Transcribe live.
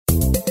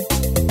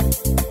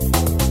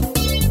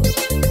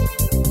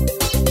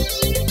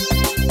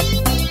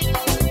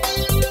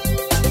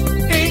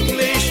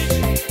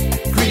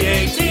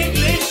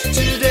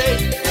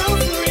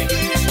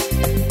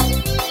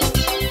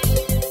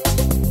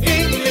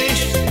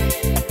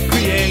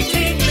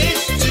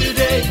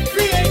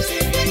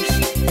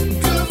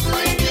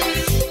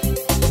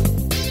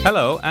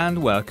Hello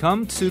and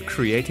welcome to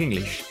Create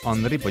English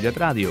on Ripollet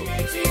Radio.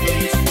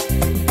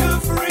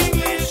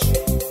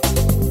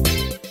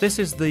 This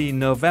is the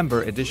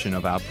November edition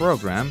of our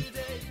program,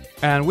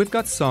 and we've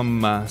got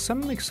some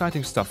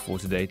exciting stuff for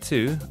today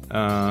too,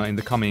 in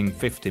the coming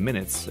 50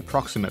 minutes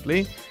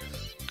approximately.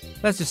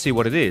 Let's just see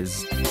what it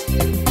is.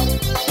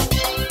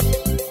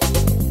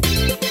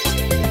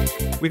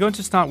 We're going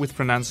to start with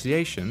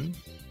pronunciation.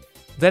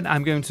 Then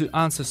I'm going to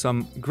answer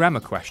some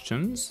grammar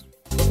questions.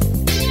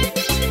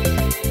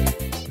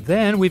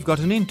 Then we've got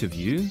an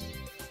interview.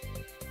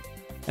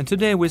 And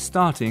today we're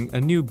starting a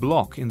new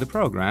block in the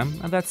program,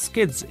 and that's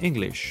Kids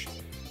English.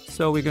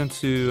 So we're going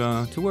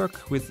to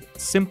work with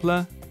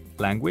simpler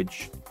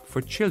language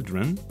for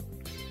children.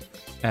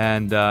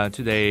 And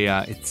today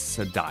it's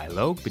a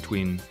dialogue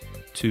between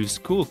two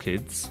school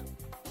kids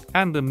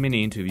and a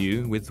mini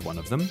interview with one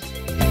of them.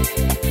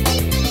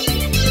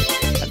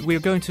 And we're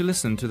going to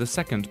listen to the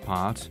second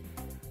part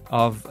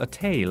of a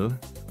tale,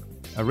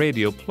 a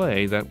radio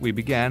play that we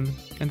began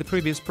in the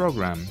previous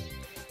program.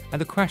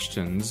 And the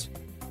questions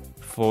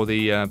for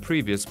the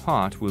previous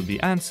part will be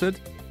answered,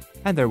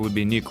 and there will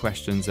be new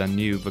questions and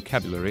new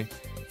vocabulary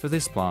for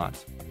this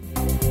part.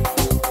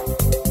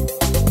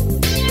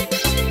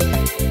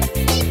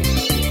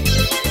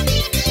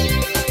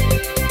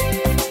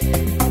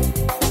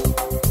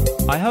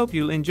 I hope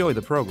you'll enjoy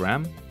the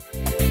program.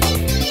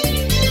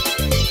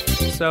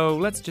 So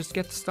let's just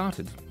get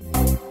started.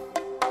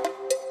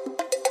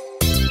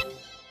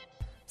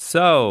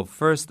 So,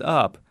 first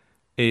up,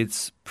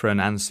 it's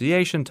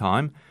pronunciation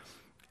time,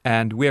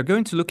 and we are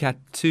going to look at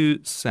two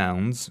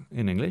sounds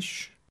in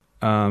English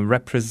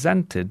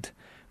represented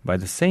by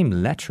the same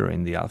letter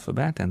in the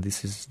alphabet, and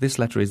this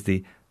letter is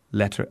the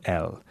letter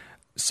L.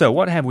 So,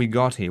 what have we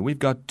got here? We've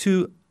got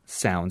two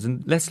sounds,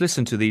 and let's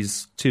listen to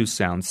these two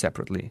sounds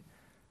separately.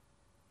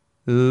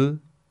 U.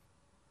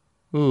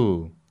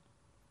 U.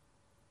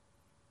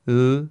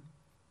 As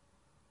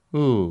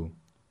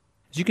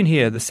you can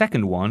hear, the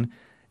second one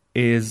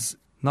is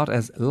not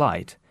as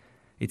light.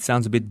 It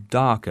sounds a bit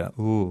darker,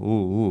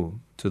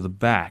 to the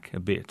back a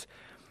bit.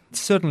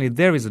 Certainly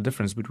there is a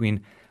difference between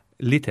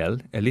a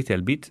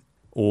little bit,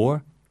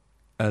 or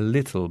a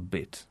little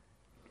bit.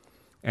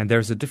 And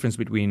there's a difference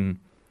between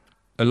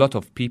a lot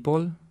of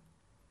people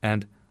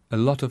and a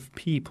lot of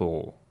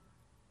people.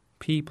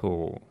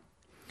 People.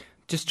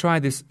 Just try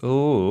this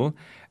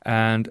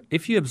and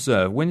if you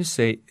observe, when you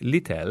say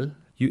little,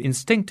 you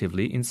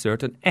instinctively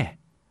insert an e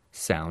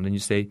sound, and you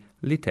say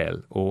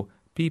little, or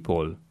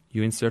people,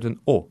 you insert an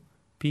o,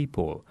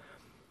 people.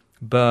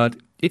 But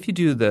if you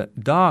do the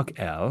dark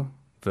L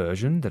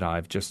version that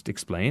I've just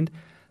explained,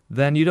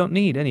 then you don't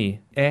need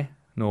any e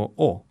nor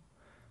o.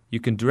 You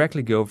can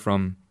directly go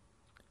from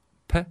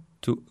p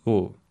to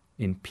o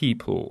in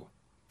people,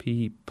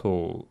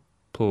 people,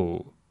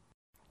 pull.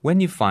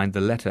 When you find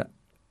the letter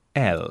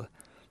L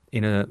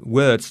in a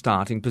word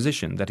starting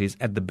position, that is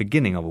at the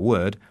beginning of a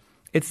word,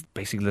 it's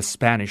basically the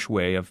Spanish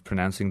way of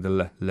pronouncing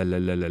the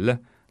l,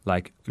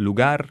 like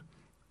lugar,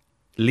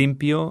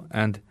 limpio,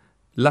 and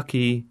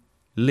lucky,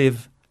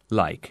 live,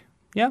 like.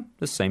 Yeah,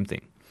 the same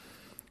thing.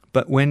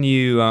 But when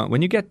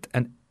you get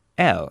an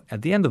L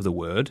at the end of the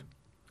word,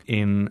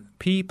 in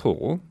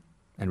people,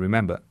 and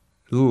remember,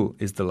 L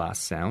is the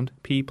last sound,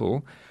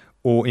 people,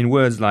 or in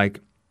words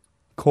like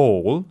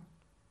call,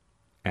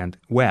 and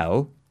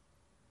well,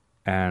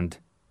 and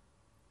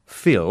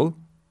fill,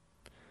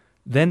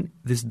 then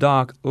this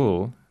dark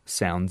O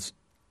sounds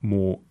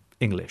more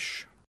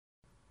English.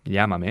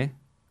 Llámame,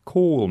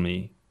 call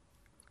me.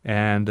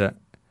 And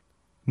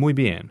muy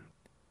bien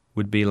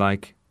would be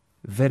like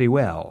very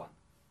well,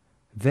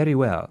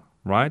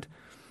 right?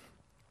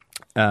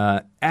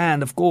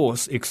 And of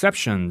course,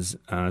 exceptions,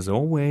 as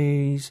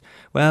always.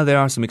 Well, there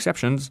are some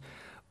exceptions,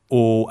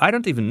 or I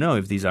don't even know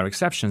if these are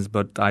exceptions,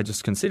 but I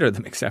just consider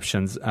them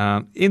exceptions.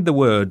 In the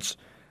words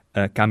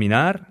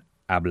caminar,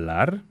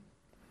 hablar,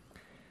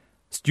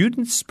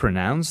 students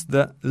pronounce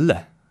the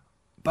L,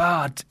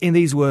 but in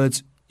these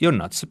words, you're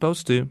not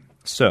supposed to.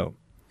 So,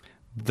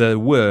 the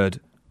word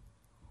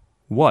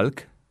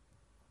walk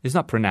is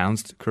not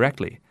pronounced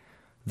correctly.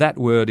 That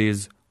word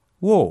is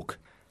walk.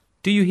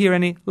 Do you hear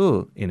any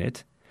L in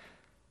it?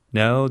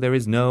 No, there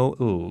is no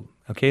L.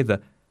 Okay,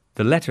 the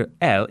letter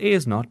L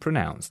is not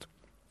pronounced.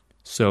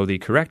 So, the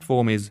correct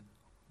form is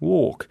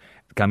walk,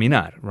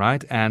 caminar,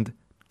 right? And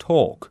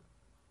talk,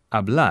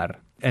 hablar,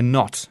 and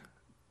not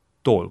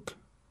talk,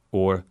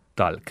 or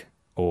talk,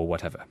 or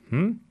whatever.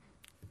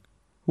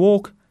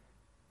 Walk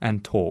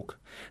and talk.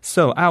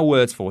 So our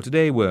words for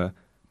today were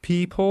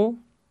people,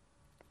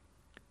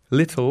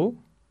 little,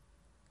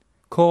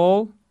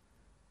 call,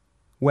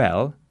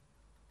 well,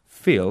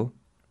 fill,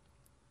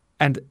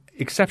 and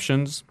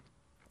exceptions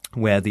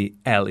where the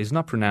L is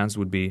not pronounced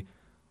would be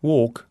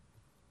walk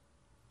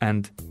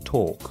and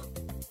talk.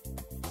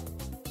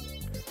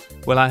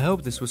 Well, I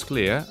hope this was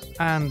clear,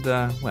 and,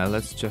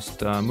 let's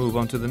just move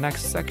on to the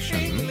next section.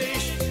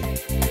 English.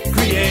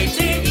 Create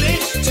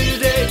English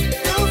today.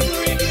 Go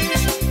for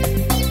English.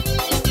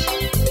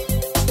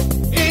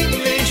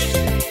 English.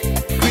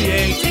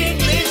 Create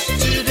English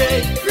today.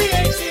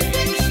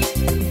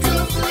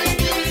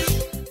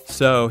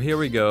 So here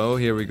we go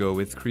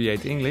with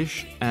Create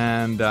English.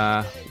 And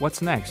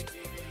what's next?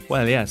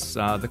 Well, yes,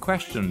 the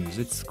questions.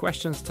 It's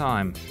questions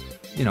time.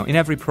 You know, in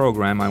every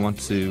program I want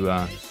to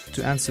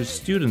answer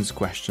students'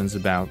 questions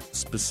about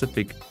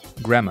specific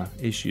grammar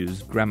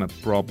issues, grammar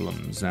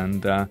problems.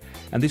 And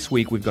this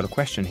week we've got a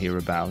question here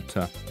about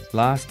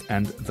last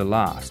and the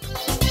last.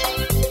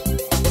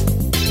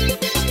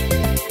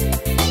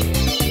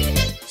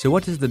 So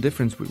what is the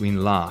difference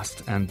between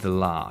last and the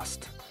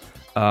last?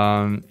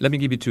 Let me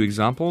give you two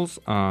examples.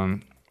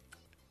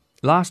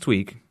 Last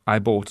week I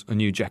bought a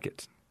new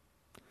jacket.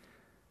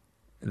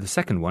 The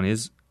second one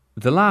is,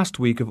 the last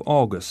week of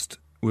August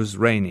was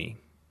rainy.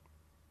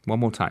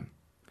 One more time.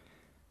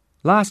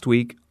 Last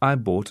week I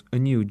bought a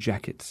new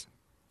jacket.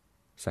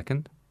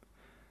 Second,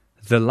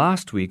 the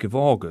last week of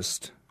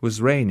August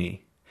was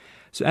rainy.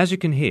 So as you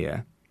can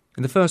hear,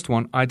 in the first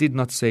one I did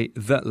not say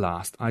the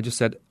last, I just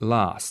said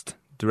last,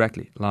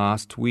 directly,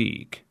 last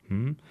week.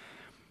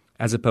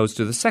 As opposed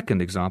to the second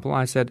example,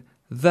 I said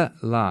the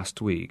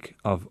last week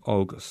of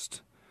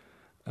August.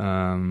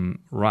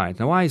 Right,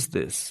 now why is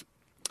this?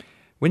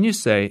 When you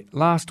say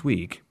last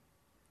week,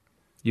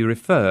 you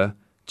refer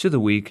to the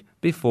week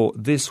before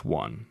this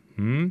one.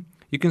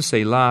 You can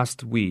say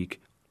last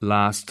week,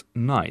 last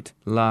night,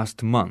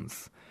 last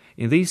month.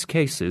 In these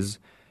cases,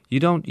 you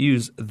don't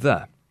use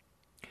the.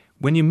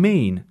 When you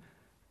mean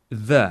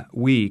the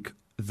week,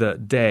 the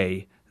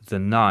day, the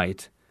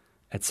night,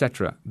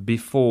 etc.,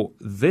 before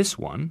this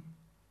one,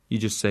 you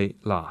just say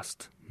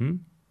last.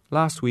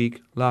 Last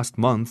week, last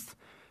month,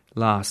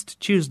 last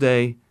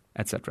Tuesday,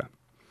 etc.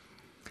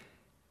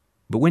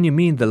 But when you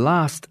mean the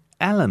last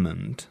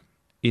element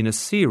in a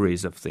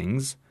series of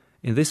things,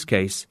 in this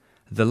case,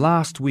 the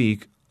last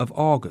week of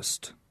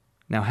August.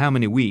 Now, how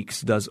many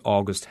weeks does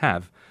August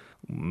have?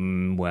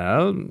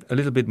 Well, a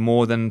little bit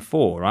more than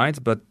 4, right?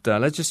 But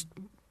let's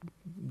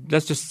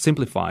just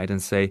simplify it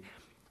and say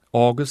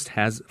August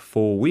has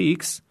 4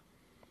 weeks,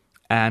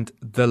 and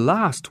the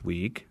last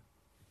week,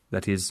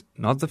 that is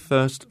not the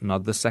first,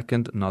 not the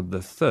second, not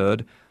the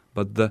third,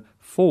 but the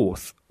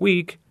 4th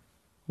week,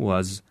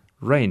 was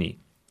rainy.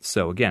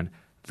 So again,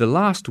 the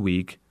last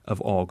week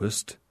of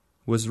August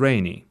was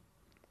rainy.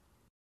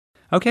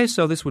 Okay,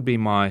 so this would be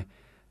my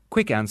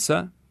quick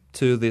answer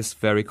to this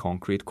very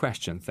concrete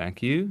question.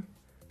 Thank you.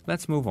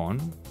 Let's move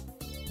on.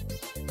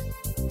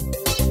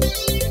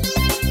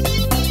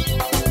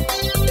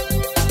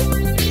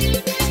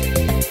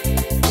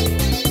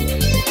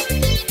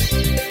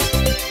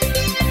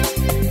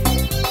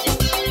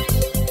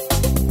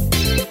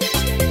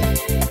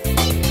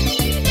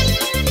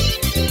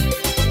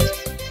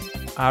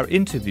 Our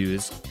interview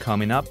is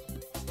coming up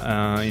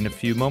in a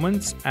few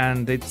moments,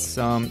 and it's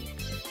an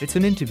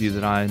interview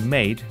that I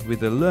made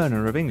with a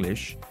learner of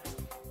English.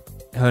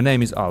 Her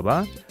name is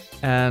Alba,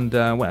 and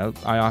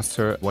I asked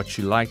her what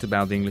she liked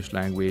about the English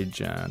language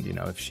and,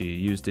 if she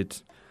used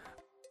it.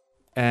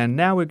 And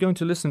now we're going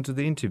to listen to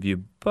the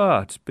interview,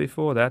 but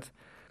before that,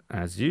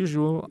 as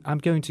usual, I'm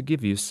going to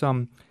give you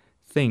some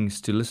things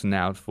to listen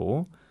out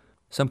for,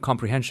 some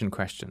comprehension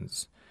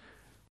questions.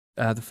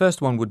 The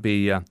first one would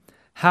be,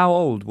 how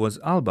old was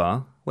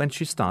Alba when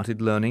she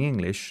started learning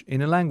English in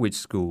a language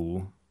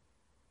school?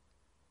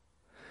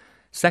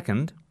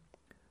 Second,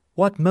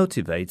 what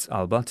motivates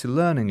Alba to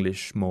learn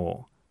English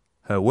more,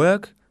 her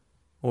work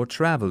or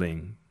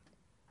traveling?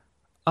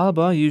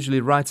 Alba usually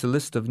writes a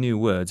list of new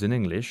words in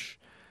English,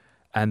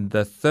 and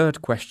the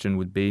third question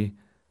would be,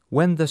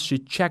 when does she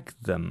check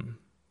them?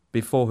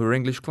 Before her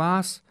English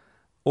class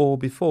or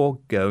before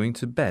going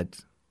to bed?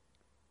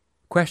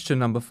 Question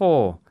number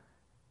 4.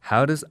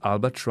 How does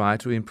Alba try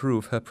to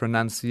improve her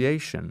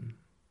pronunciation?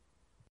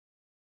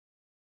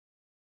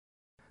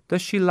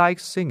 Does she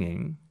like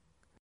singing?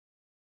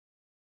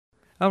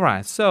 All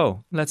right,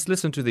 so let's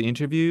listen to the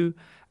interview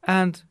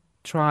and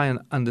try and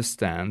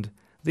understand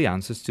the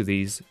answers to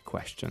these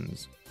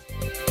questions.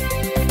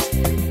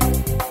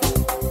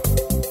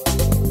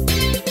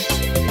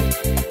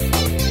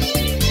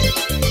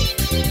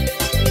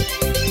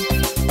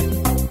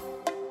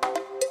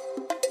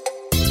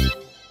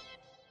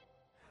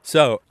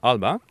 So,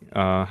 Alba,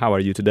 how are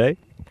you today?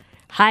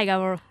 Hi,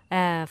 Gabor.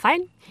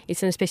 Fine.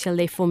 It's a special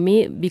day for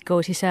me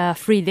because it's a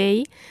free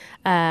day,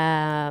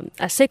 a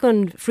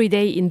second free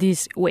day in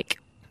this week.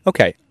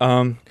 Okay.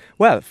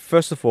 Well,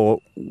 first of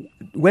all,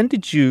 when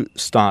did you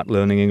start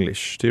learning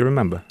English? Do you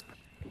remember?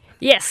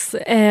 Yes.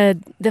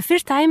 The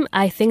first time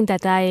I think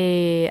that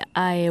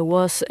I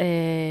was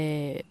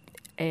 10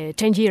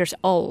 years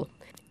old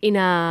in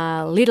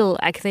a little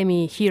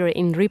academy here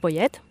in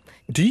Ripollet.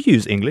 Do you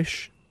use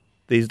English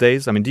these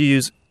days? I mean, do you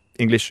use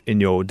English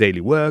in your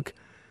daily work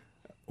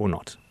or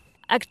not?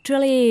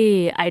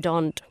 Actually, I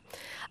don't.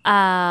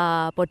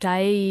 But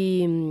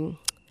I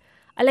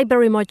like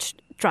very much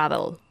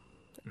travel.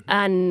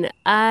 And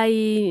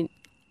I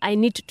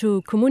need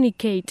to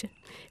communicate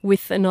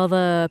with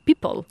another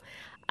people.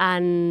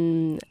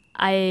 And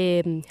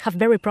I have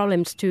very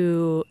problems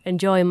to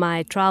enjoy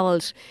my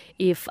travels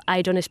if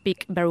I don't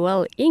speak very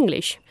well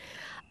English.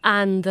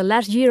 And the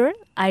last year,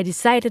 I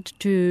decided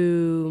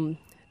to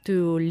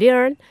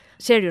learn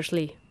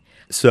seriously.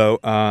 So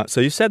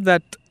you said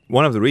that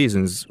one of the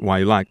reasons why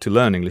you like to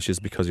learn English is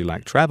because you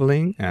like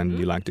traveling and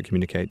you like to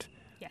communicate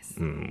Yes.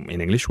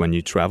 in English when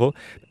you travel.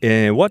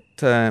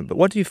 But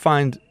what do you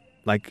find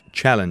like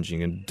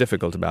challenging and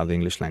difficult about the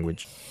English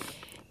language?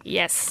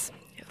 Yes.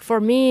 For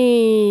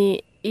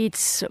me,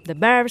 it's the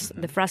verbs,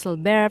 the phrasal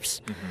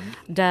verbs,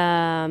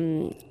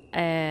 the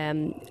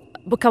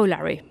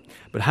vocabulary.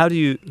 But how do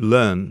you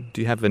learn?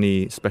 Do you have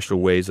any special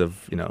ways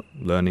of,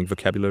 learning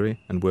vocabulary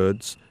and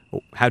words?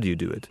 Or how do you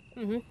do it?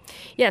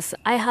 Yes,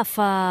 I have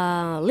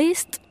a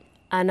list,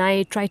 and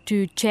I try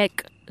to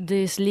check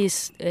this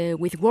list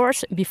with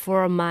words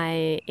before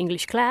my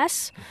English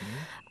class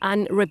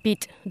and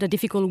repeat the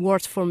difficult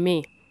words for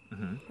me.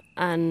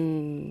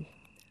 And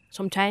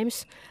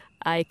sometimes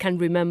I can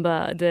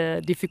remember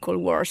the difficult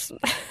words.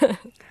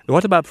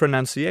 What about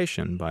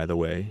pronunciation, by the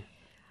way?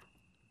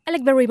 I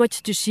like very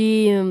much to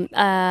see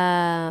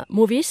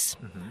movies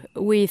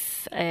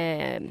with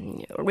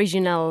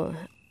original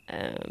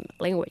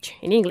language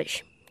in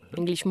English.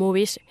 English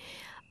movies,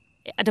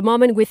 at the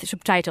moment with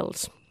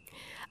subtitles.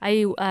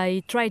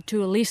 I try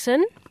to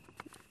listen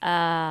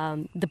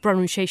the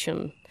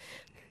pronunciation.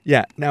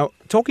 Yeah. Now,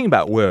 talking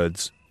about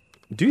words,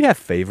 do you have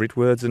favorite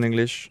words in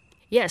English?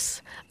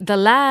 Yes, the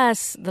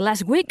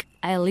last week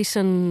I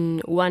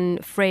listened one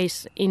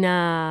phrase in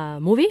a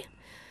movie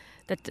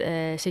that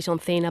says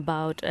something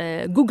about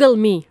Google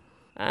me,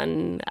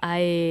 and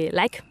I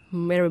like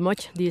very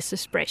much this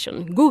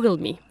expression. Google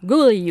me,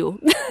 Google you.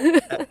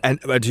 And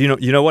do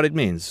you know what it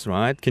means,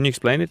 right? Can you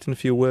explain it in a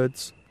few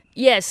words?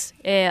 Yes,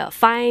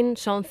 find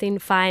something,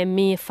 find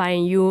me,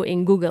 find you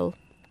in Google.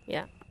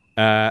 Yeah.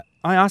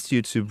 I asked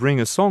you to bring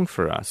a song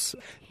for us.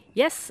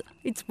 Yes,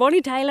 it's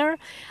Bonnie Tyler,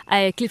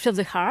 Clips of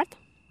the Heart.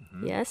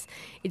 Yes,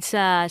 it's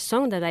a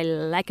song that I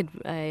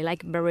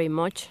like very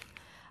much.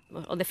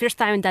 The first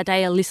time that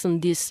I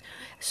listened this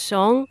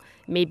song,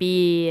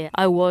 maybe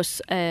I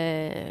was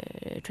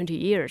 20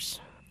 years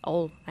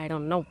old. I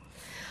don't know.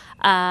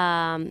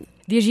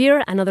 This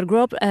year, another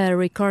group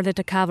recorded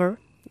a cover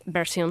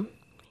version.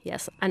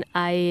 Yes, and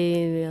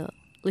I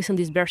listened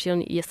this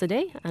version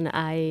yesterday, and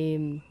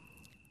I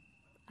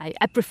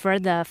prefer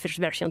the first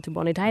version to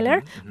Bonnie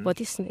Tyler, but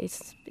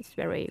it's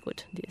very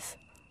good. This,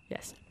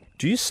 yes.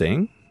 Do you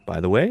sing, by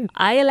the way?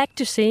 I like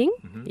to sing.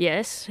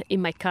 Yes,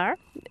 in my car,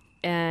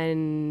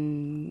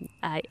 and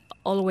I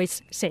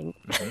always sing.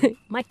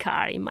 My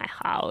car, in my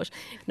house,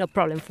 no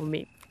problem for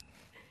me.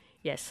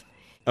 Yes.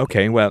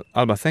 Okay, well,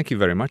 Alba, thank you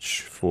very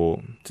much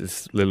for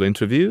this little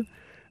interview.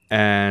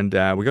 And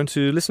we're going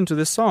to listen to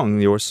this song,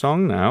 your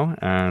song now,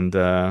 and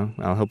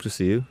I'll hope to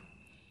see you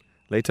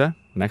later,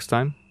 next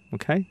time,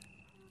 okay?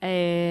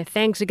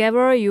 Thanks,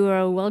 Gabor. You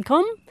are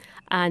welcome,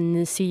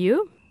 and see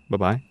you.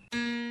 Bye-bye.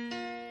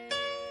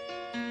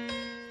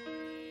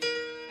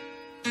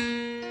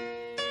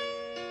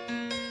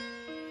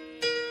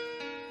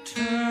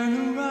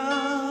 Turn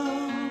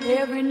around.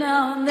 Every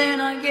now and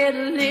then I get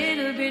a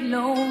little bit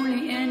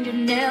lonely and you're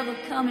never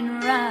coming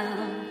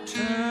around.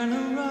 Turn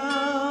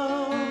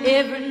around.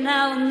 Every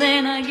now and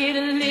then I get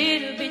a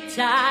little bit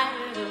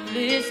tired of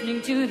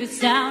listening to the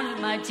sound of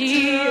my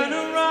tears. Turn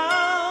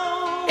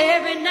around.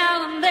 Every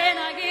now and then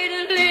I get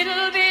a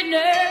little bit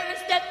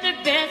nervous that the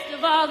best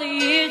of all the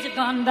years have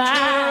gone by.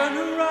 Turn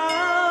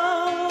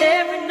around.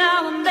 Every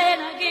now and then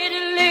I get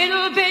a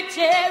little bit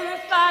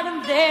terrified,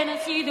 and then I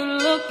see the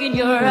look in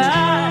your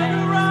eyes.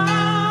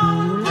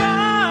 Around,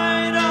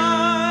 bright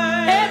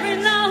eyes. Every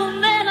now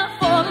and then I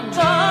fall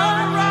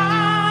apart.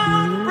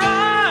 Around,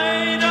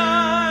 bright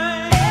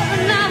eyes.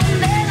 Every now and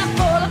then I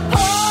fall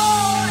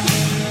apart,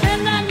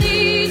 and I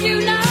need you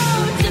now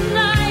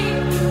tonight,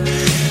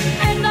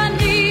 and I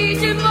need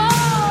you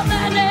more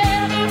than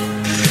ever.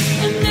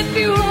 And if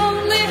you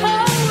only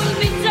hold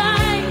me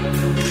tight,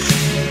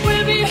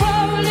 we'll be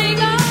holding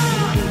on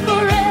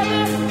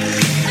forever,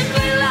 and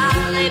we'll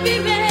only be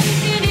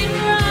making it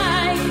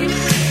right,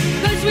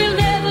 'cause we'll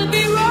never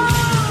be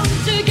wrong.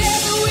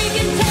 Together we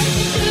can take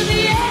it to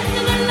the end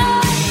of the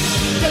line.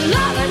 The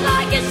love is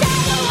like a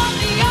shadow on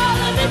me all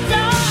of the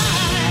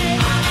time.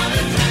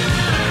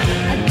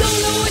 I don't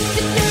know what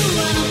to do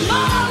when I'm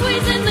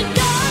always in the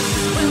dark.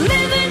 We're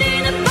living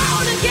in a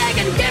powder keg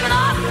and giving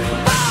off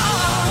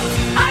balls.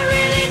 I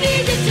really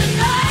need you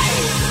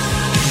tonight.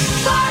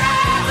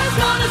 Forever's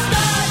gonna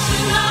start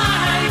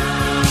tonight.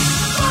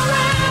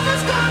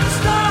 Forever's gonna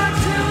start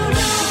tonight.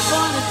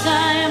 Upon a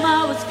time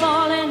I was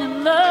falling in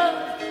love,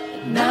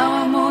 but now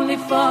I'm only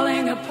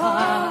falling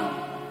apart.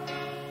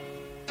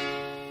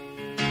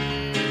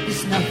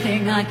 There's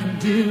nothing I can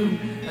do,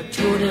 a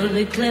total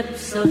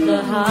eclipse of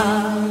the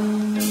heart.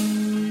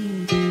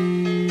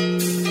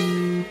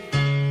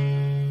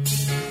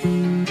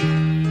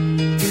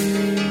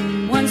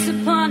 Once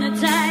upon a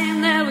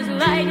time there was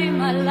light in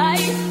my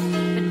life,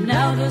 but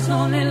now there's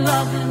only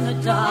love in the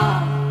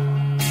dark.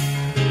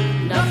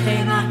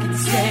 Nothing I can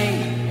say,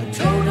 a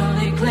total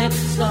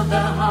eclipse of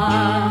the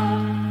heart.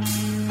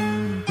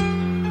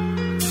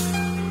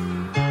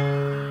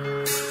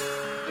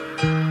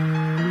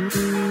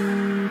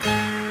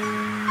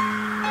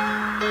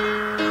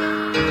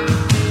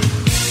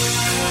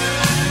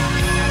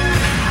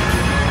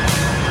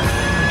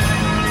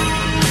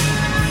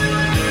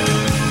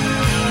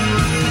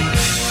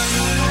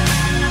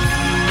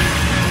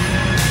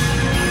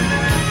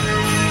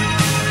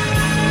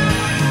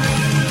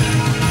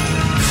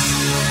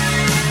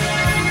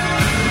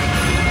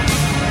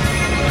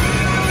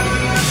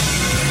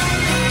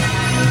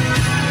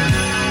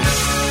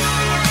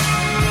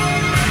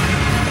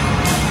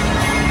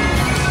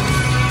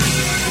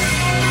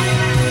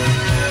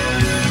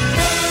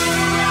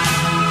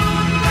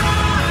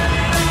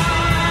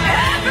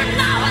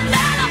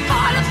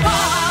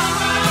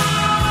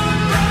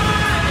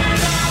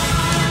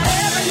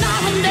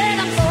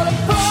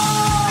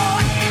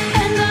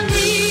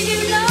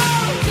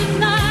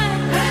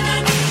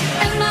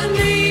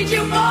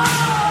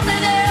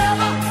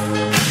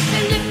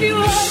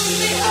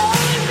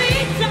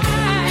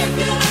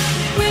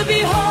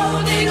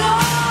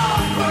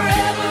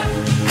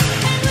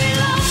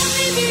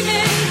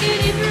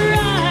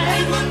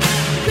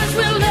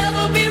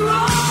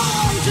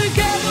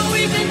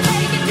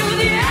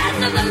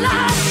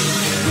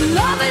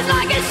 Love is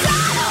like a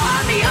shadow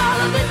on me all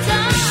of the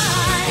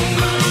time.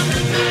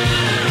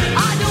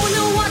 I don't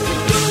know what to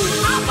do.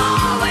 I'm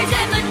always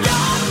in the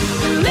dark,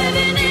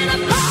 living in a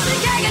party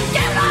gang and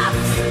get up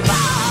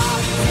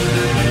spark.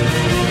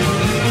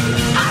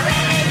 I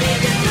really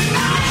need you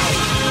tonight.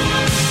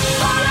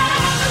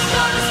 Forever's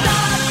gonna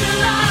start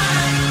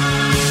tonight.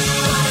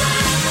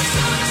 Forever's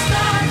gonna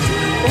start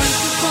tonight.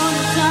 Once upon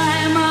a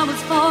time I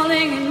was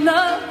falling in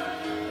love,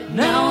 but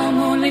now I'm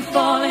only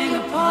falling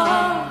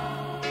apart.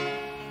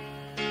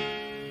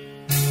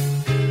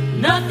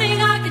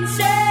 Nothing I can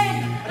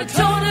say, a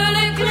total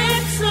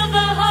eclipse of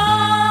the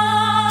heart.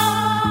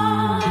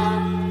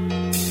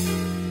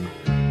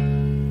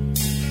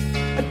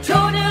 A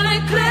total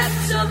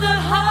eclipse of the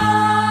heart.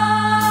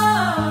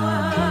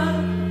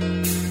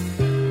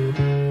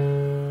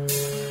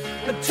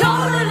 A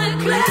total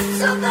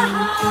eclipse of the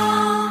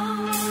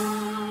heart.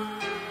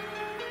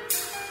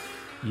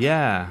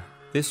 Yeah,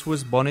 this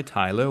was Bonnie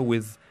Tyler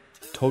with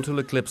Total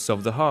Eclipse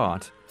of the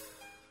Heart,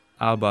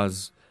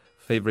 Alba's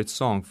favorite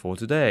song for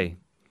today.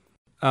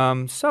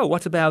 So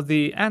what about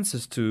the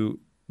answers to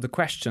the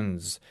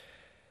questions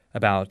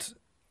about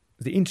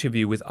the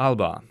interview with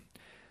Alba?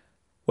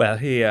 Well,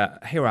 here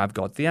I've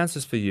got the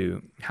answers for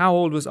you. How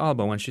old was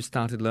Alba when she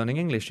started learning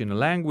English in a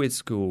language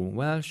school?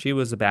 Well, she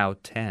was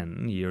about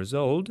 10 years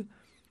old.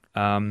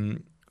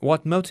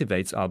 What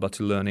motivates Alba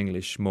to learn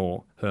English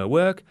more, her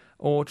work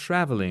or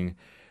traveling?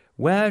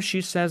 Well,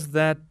 she says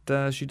that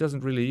she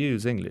doesn't really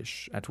use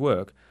English at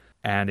work,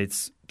 and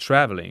it's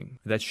traveling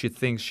that she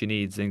thinks she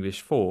needs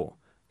English for.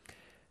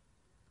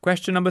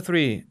 Question number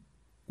 3.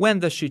 When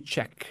does she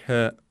check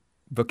her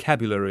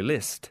vocabulary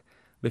list?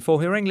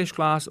 Before her English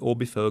class or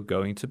before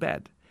going to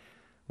bed?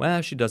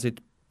 Well, she does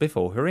it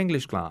before her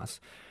English class.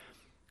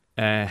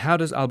 How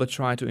does Alba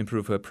try to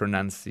improve her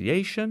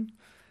pronunciation?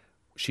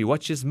 She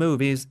watches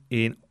movies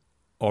in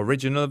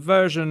original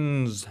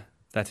versions,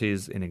 that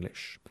is, in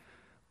English.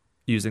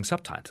 Using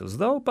subtitles,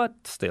 though,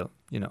 but still,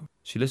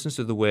 she listens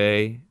to the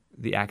way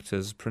the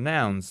actors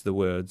pronounce the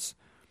words,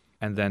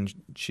 and then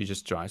she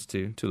just tries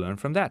to learn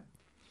from that.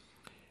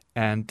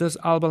 And does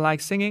Alba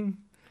like singing?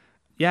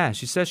 Yeah,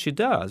 she says she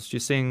does. She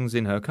sings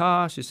in her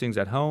car, she sings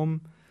at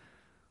home.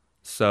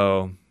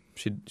 So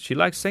she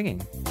likes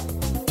singing.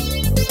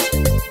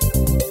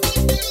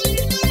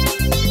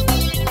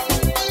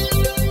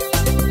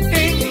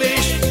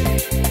 English,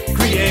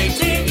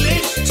 create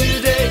English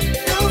today.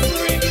 Go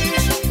for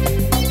English.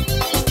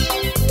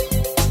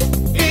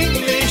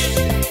 English,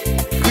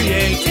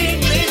 create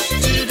English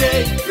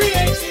today.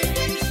 Create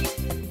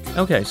English.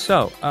 Okay,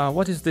 so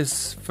what is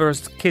this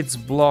first kids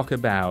block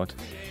about?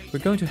 We're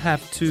going to have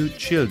 2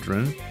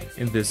 children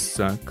in this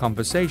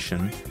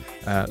conversation,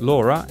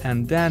 Laura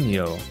and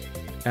Daniel.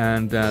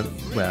 And,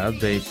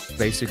 they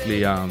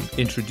basically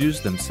introduce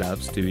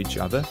themselves to each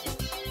other.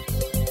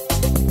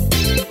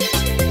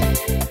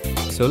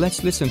 So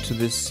let's listen to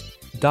this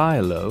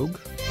dialogue.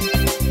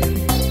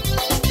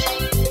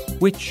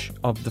 Which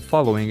of the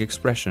following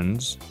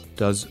expressions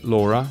does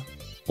Laura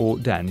or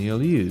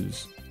Daniel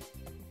use?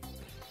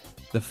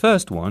 The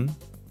first one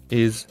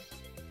is,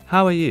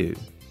 how are you?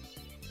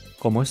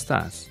 ¿Cómo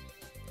estás?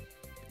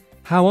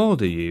 How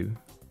old are you?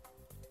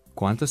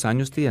 ¿Cuántos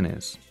años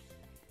tienes?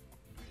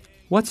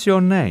 What's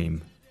your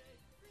name?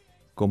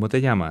 ¿Cómo te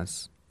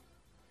llamas?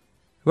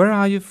 Where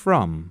are you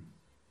from?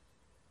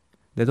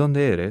 ¿De dónde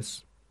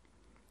eres?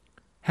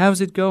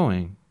 How's it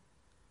going?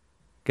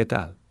 ¿Qué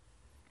tal?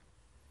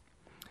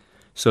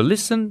 So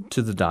listen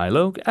to the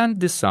dialogue and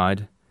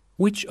decide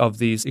which of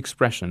these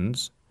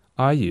expressions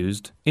are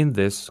used in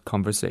this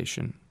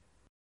conversation.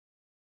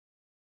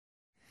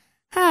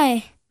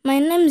 Hi, my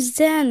name's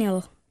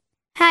Daniel.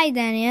 Hi,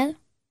 Daniel.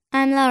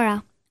 I'm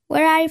Laura.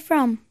 Where are you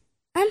from?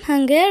 I'm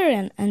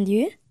Hungarian, and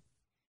you?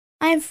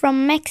 I'm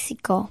from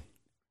Mexico.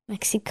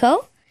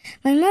 Mexico?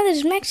 My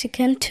mother's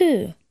Mexican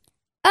too.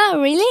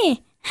 Oh,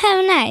 really?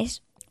 How nice.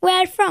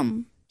 Where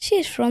from?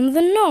 She's from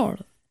the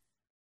north.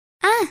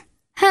 Ah,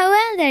 how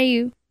old are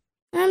you?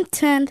 I'm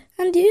 10,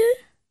 and you?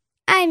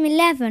 I'm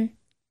 11.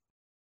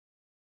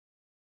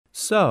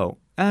 So,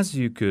 as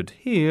you could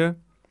hear,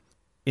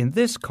 in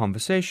this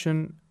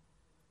conversation,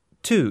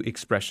 2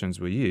 expressions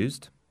were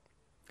used.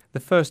 The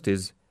first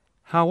is,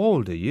 how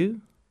old are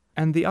you?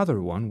 And the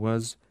other one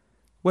was,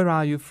 where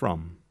are you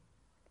from?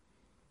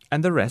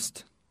 And the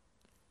rest,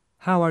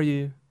 how are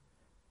you?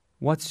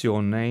 What's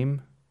your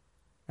name?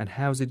 And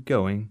how's it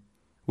going?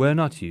 Were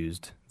not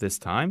used this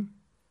time.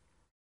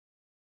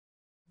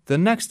 The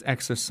next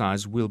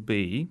exercise will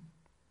be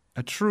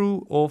a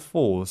true or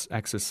false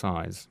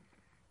exercise.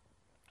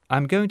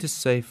 I'm going to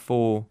say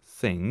 4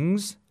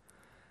 things.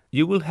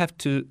 You will have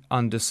to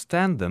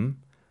understand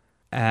them,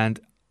 and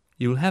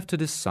you will have to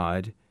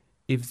decide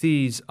if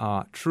these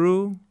are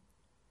true,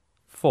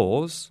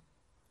 false,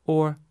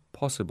 or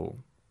possible.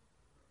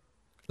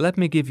 Let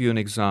me give you an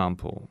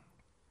example.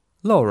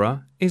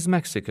 Laura is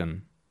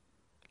Mexican.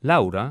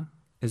 Laura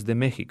is de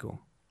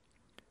Mexico.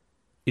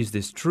 Is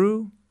this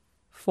true,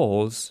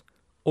 false,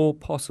 or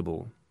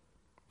possible?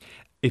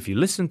 If you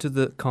listen to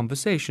the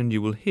conversation,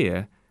 you will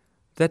hear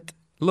that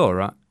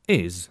Laura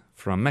is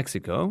from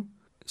Mexico,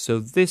 so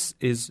this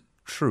is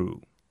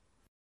true.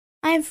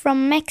 I'm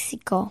from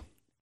Mexico.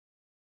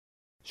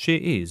 She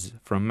is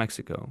from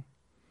Mexico.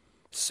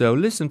 So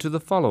listen to the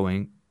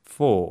following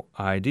 4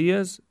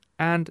 ideas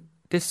and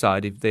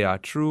decide if they are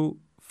true,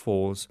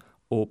 false,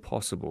 or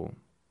possible.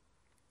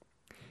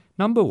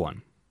 Number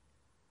 1.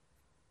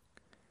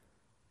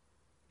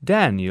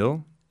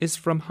 Daniel is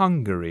from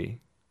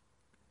Hungary.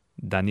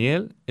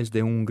 Daniel es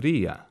de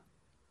Hungría.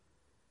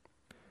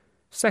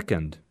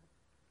 Second,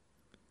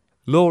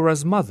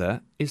 Laura's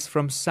mother is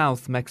from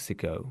South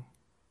Mexico.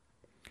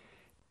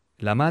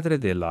 La madre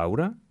de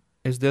Laura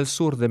es del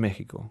sur de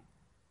México.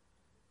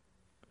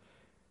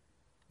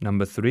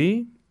 Number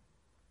 3,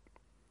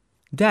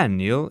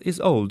 Daniel is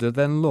older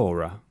than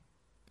Laura.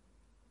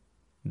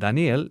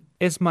 Daniel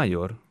es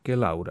mayor que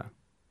Laura.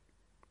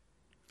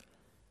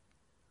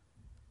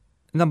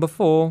 Number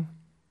 4,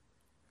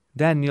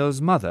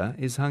 Daniel's mother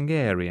is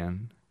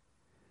Hungarian.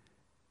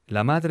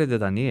 La madre de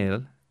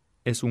Daniel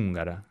es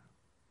húngara.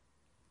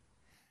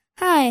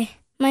 Hi,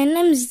 my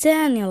name's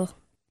Daniel.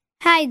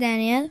 Hi,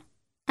 Daniel.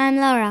 I'm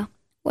Laura.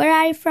 Where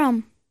are you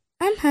from?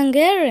 I'm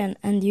Hungarian,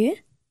 and you?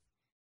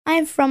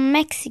 I'm from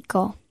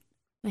Mexico.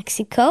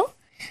 Mexico?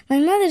 My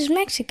mother's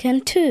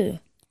Mexican too.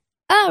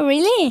 Oh,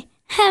 really?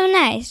 How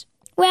nice.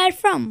 Where are you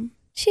from?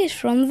 She's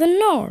from the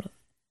north.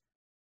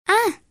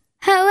 Ah,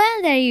 how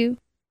old are you?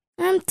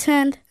 I'm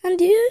 10, and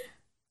you?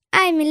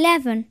 I'm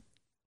 11.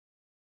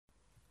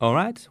 All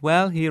right,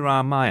 well, here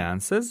are my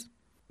answers.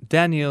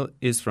 Daniel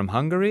is from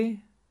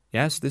Hungary.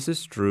 Yes, this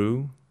is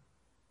true.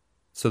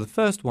 So the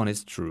first one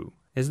is true.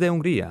 Es de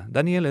Hungría.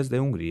 Daniel es de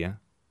Hungría.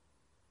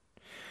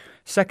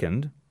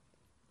 Second,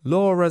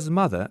 Laura's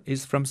mother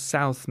is from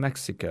South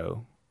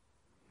Mexico.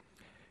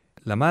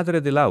 La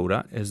madre de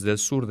Laura es del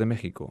sur de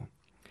México.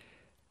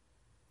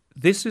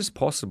 This is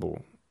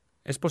possible.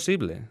 Es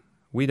posible.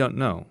 We don't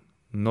know.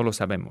 No lo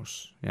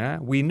sabemos. Yeah?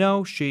 We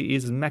know she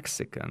is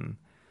Mexican,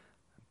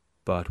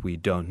 but we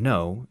don't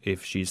know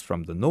if she's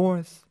from the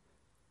north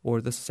or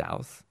the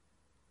south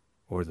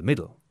or the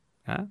middle.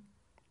 Yeah?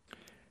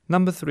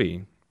 Number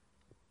 3.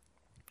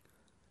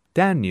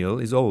 Daniel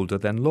is older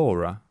than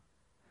Laura.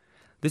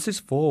 This is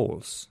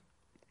false.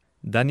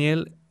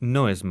 Daniel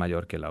no es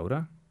mayor que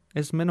Laura.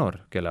 Es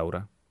menor que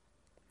Laura.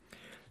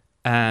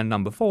 And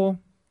number 4.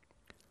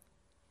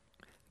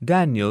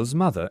 Daniel's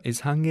mother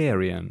is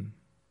Hungarian.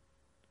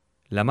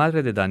 La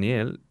madre de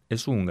Daniel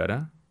es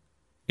húngara.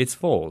 It's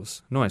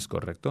false. No es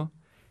correcto.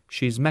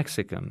 She's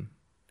Mexican.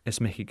 Es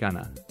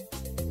mexicana.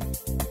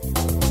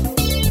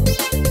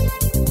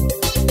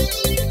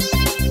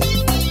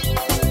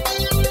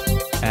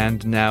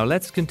 And now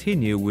let's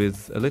continue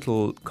with a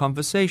little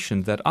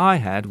conversation that I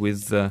had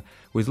with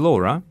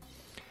Laura.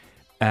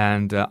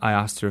 And I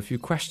asked her a few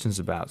questions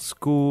about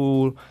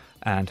school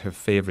and her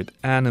favorite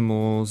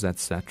animals,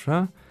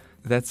 etc.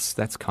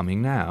 That's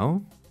coming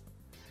now.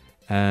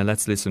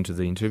 Let's listen to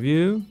the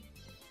interview.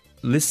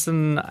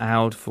 Listen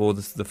out for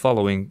the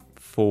following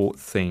 4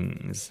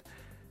 things.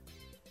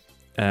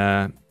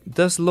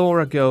 Does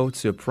Laura go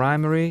to a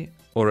primary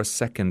or a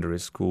secondary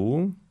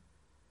school?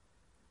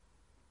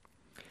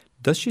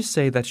 Does she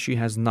say that she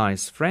has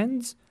nice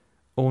friends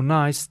or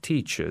nice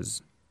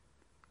teachers?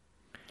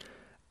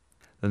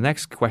 The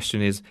next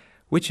question is,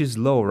 which is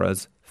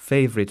Laura's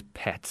favorite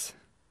pet?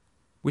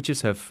 Which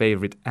is her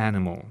favorite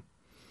animal?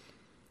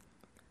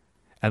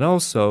 And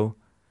also,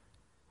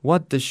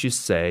 what does she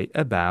say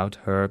about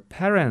her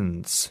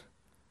parents?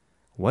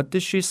 What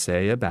does she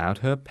say about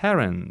her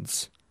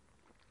parents?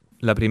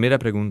 La primera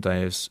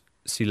pregunta es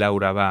si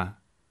Laura va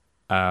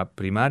a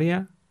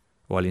primaria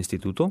o al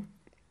instituto.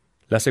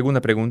 La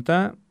segunda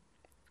pregunta,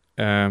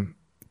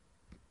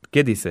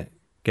 ¿qué dice?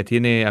 ¿Que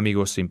tiene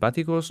amigos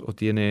simpáticos o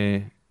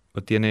tiene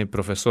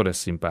profesores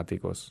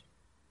simpáticos?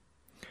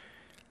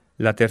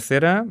 La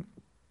tercera,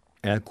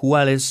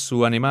 ¿cuál es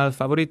su animal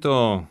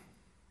favorito?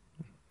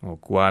 ¿O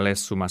cuál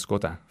es su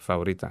mascota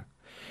favorita?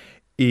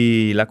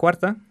 Y la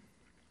cuarta,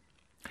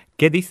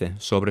 ¿qué dice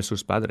sobre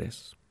sus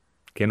padres?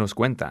 ¿Qué nos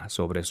cuenta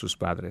sobre sus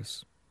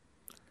padres?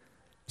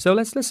 So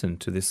let's listen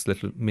to this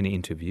little mini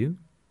interview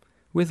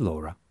with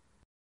Laura.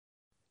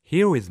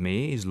 Here with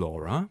me is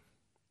Laura.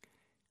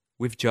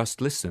 We've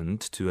just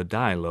listened to a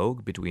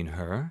dialogue between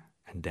her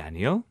and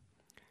Daniel,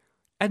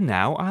 and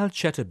now I'll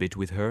chat a bit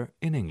with her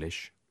in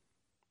English.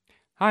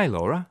 Hi,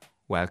 Laura.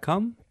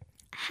 Welcome.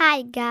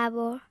 Hi,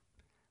 Gabor.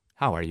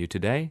 How are you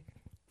today?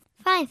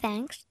 Fine,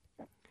 thanks.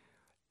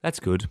 That's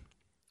good.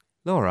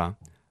 Laura,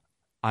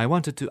 I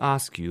wanted to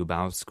ask you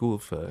about school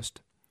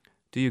first.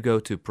 Do you go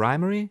to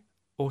primary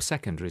or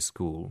secondary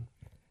school?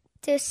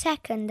 To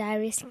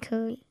secondary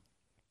school.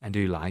 And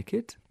do you like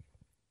it?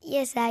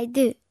 Yes, I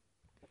do.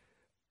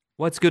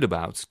 What's good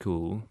about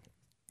school?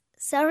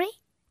 Sorry?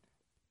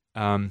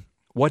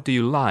 What do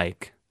you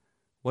like?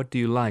 What do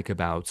you like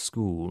about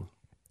school?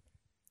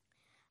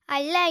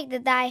 I like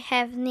that I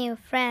have new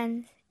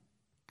friends.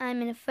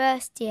 I'm in the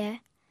first year,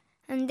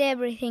 and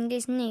everything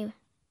is new.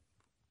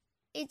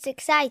 It's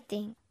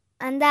exciting,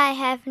 and I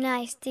have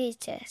nice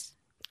teachers.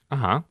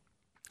 Uh-huh.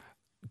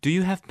 Do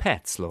you have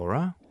pets,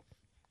 Laura?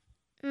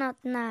 Not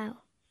now.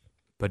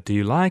 But do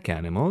you like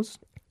animals?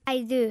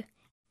 I do,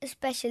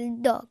 especially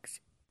dogs.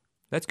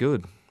 That's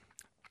good.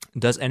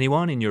 Does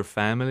anyone in your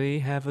family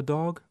have a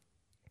dog?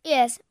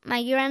 Yes,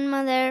 my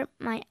grandmother,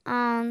 my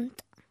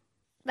aunt,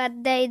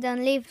 but they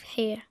don't live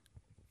here.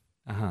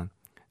 Uh-huh.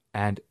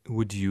 And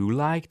would you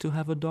like to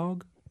have a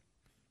dog?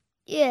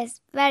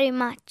 Yes, very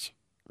much.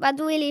 But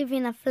we live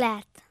in a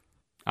flat.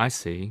 I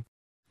see.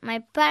 My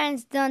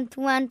parents don't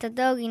want a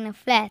dog in a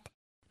flat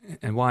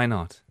And why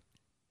not?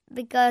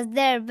 because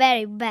they're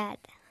very bad.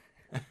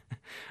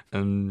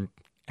 Do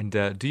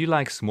you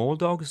like small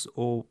dogs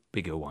or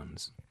bigger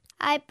ones?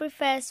 I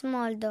prefer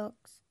small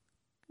dogs.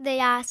 They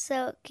are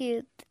so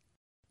cute.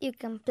 You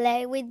can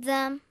play with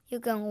them, you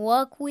can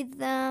walk with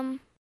them.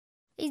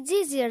 It's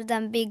easier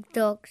than big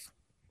dogs.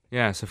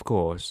 Yes, of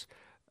course.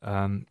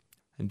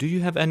 Do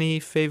you have any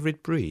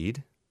favorite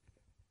breed?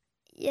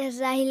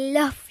 Yes, I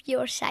love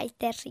Yorkshire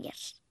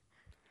Terriers.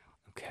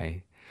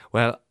 Okay.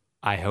 Well,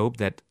 I hope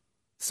that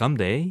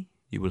someday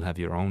you will have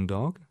your own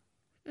dog.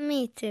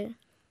 Me too.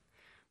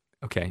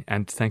 Okay,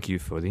 and thank you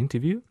for the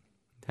interview.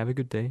 Have a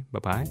good day.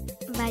 Bye-bye.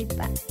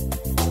 Bye-bye.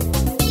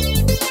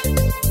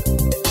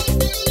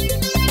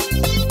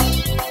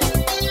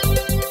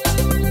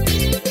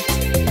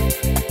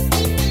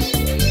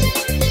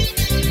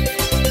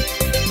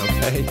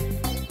 Okay.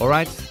 All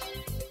right.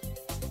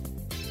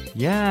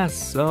 Yeah,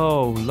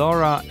 so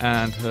Laura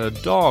and her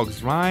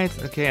dogs, right?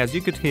 Okay, as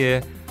you could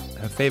hear,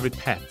 her favorite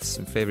pets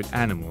and favorite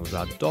animals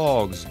are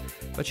dogs.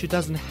 But she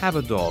doesn't have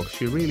a dog.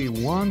 She really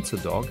wants a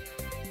dog,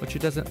 but she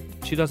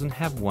doesn't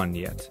have one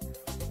yet.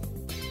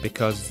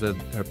 Because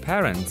her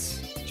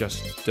parents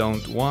just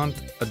don't want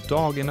a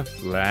dog in a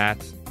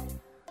flat.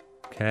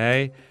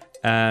 Okay?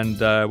 And,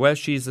 well,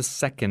 she's a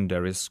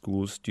secondary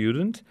school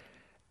student.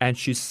 And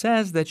she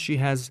says that she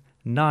has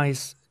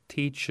nice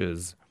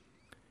teachers.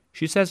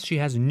 She says she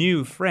has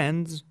new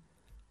friends,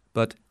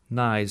 but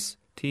nice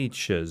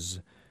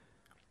teachers.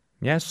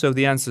 Yes, so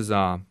the answers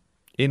are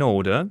in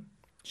order.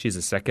 She's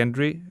a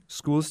secondary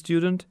school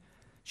student.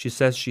 She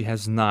says she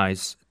has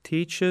nice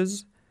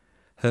teachers.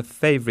 Her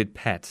favorite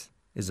pet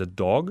is a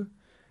dog.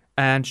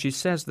 And she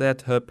says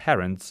that her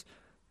parents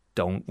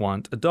don't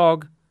want a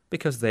dog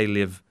because they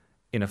live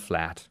in a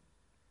flat.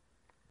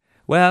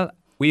 Well,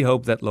 we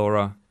hope that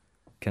Laura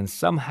can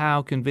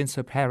somehow convince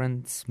her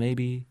parents,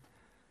 maybe,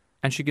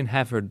 and she can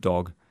have her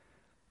dog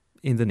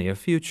in the near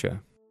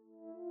future.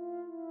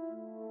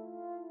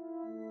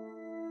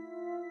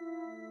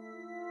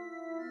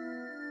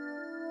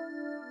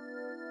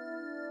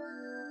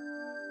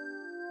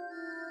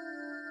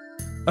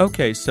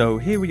 Okay, so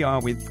here we are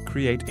with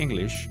Create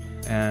English,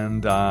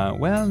 and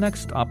well,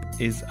 next up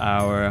is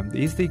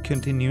the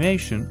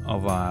continuation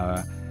of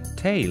our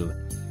tale.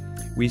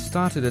 We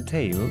started a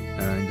tale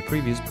in the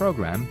previous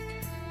program,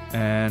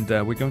 and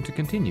we're going to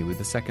continue with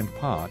the second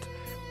part.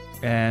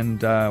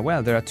 And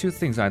well, there are two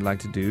things I'd like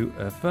to do.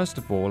 First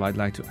of all, I'd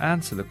like to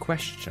answer the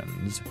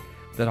questions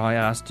that I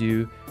asked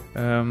you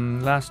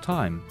last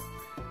time,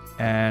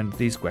 and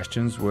these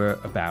questions were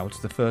about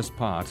the first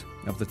part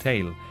of the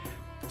tale.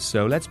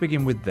 So let's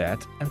begin with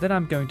that, and then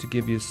I'm going to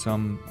give you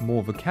some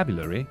more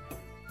vocabulary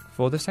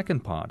for the second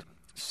part.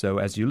 So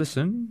as you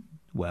listen,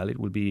 well, it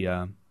will be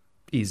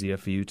easier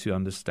for you to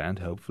understand,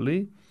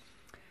 hopefully.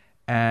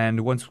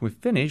 And once we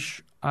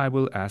finish, I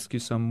will ask you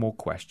some more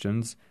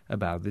questions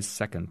about this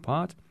second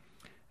part,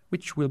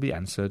 which will be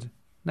answered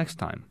next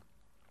time.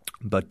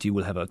 But you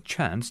will have a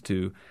chance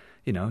to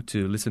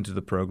listen to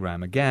the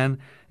program again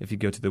if you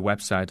go to the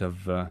website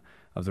of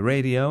the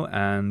radio,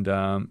 and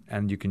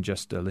you can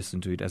just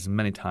listen to it as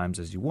many times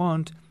as you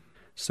want,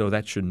 so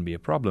that shouldn't be a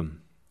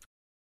problem.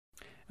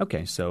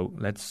 Okay, so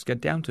let's get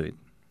down to it.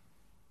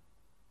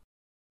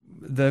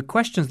 The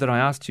questions that I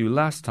asked you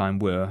last time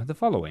were the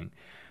following.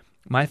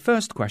 My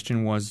first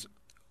question was,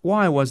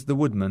 why was the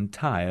woodman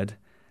tired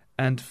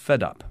and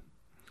fed up?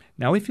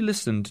 Now, if you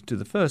listened to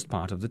the first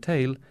part of the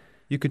tale,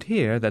 you could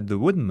hear that the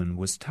woodman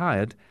was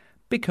tired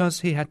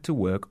because he had to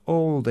work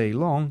all day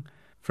long,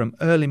 from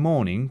early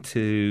morning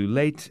to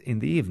late in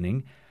the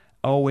evening,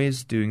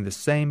 always doing the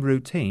same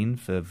routine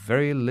for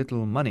very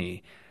little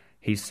money.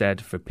 He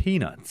said for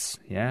peanuts.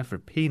 Yeah, for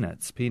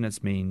peanuts.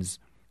 Peanuts means,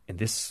 in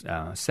this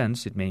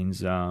sense, it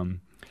means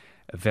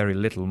very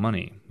little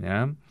money.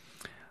 Yeah.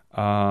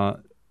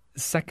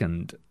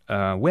 Second,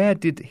 where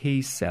did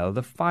he sell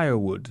the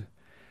firewood?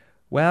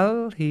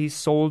 Well, he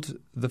sold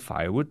the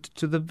firewood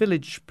to the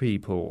village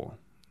people.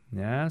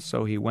 Yeah,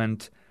 so he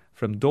went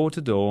from door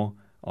to door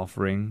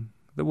offering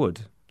the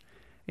wood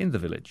in the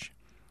village.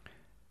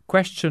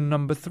 Question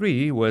number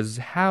 3 was,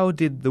 how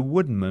did the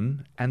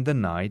woodman and the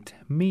knight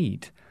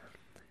meet?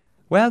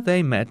 Well,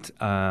 they met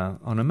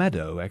on a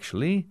meadow,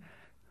 actually.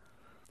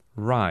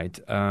 Right.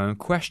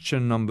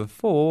 Question number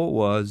 4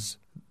 was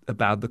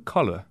about the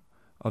color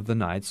of the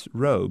knight's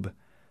robe.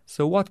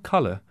 So what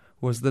color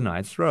was the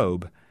knight's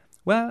robe?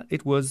 Well,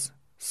 it was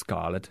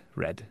scarlet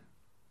red.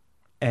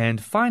 And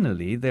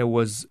finally, there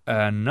was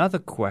another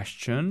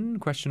question,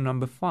 question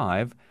number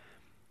 5.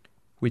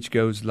 which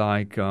goes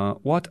like,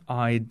 what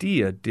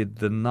idea did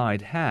the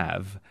knight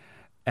have?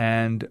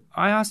 And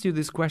I asked you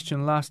this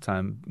question last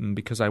time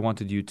because I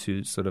wanted you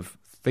to sort of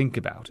think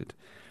about it.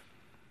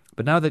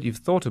 But now that you've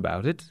thought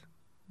about it,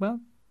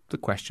 well, the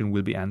question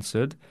will be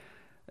answered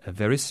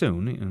very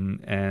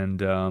soon,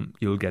 and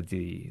you'll get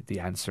the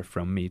answer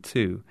from me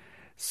too.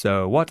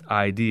 So what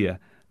idea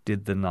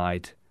did the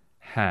knight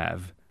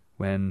have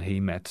when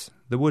he met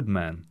the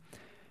woodman?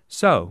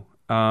 So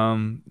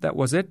that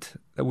was it.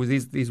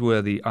 These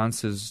were the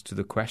answers to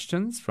the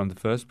questions from the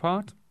first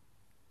part.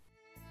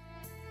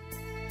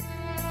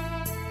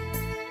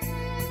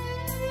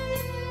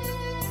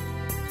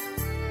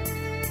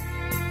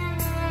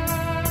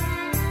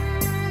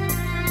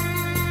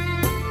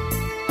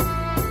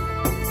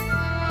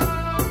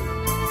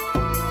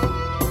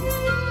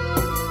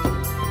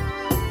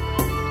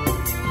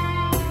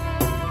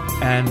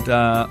 And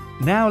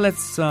now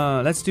let's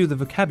do the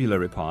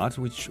vocabulary part,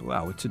 which,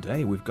 wow,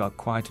 today we've got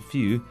quite a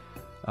few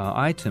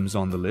items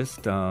on the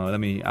list.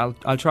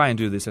 I'll try and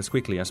do this as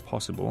quickly as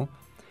possible.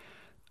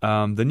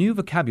 The new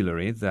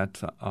vocabulary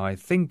that I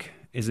think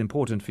is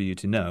important for you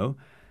to know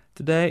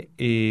today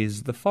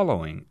is the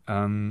following.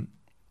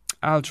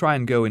 I'll try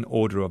and go in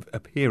order of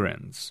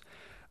appearance.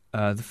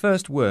 The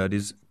first word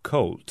is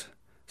colt,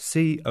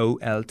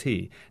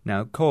 C-O-L-T.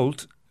 Now,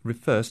 colt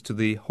refers to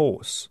the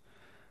horse,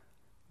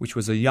 which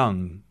was a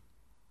young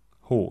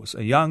horse,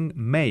 a young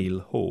male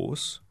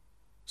horse,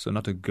 so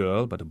not a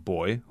girl but a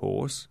boy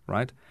horse,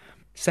 right?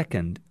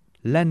 Second,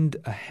 lend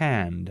a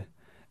hand.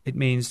 It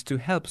means to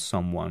help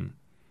someone,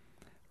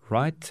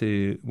 right?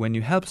 When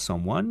you help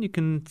someone, you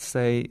can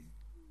say,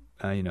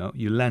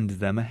 you lend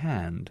them a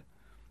hand.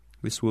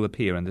 This will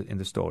appear in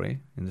the story,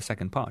 in the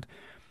second part.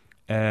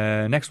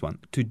 Next one,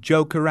 to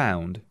joke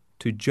around.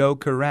 To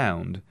joke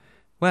around.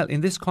 Well,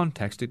 in this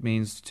context, it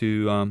means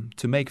to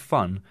make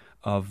fun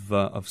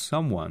of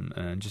someone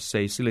and just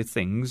say silly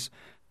things.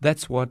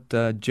 That's what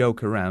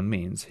joke around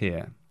means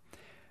here.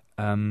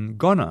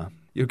 Gonna.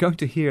 You're going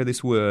to hear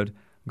this word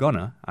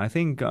gonna, I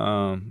think,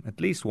 at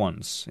least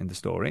once in the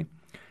story.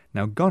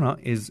 Now, gonna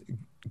is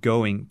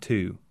going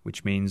to,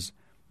 which means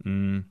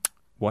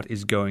what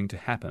is going to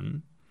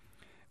happen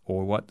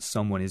or what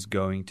someone is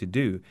going to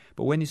do.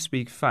 But when you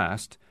speak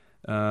fast,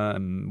 a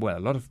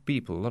lot of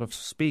people, a lot of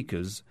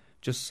speakers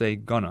just say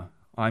gonna.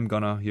 I'm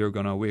gonna, you're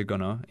gonna, we're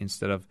gonna,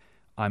 instead of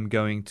I'm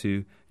going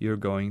to, you're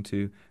going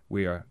to,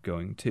 we are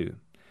going to.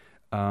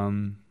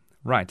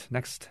 Right,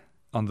 next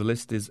on the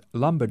list is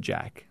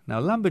lumberjack.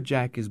 Now,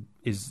 lumberjack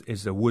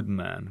is a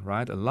woodman,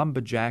 right? A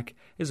lumberjack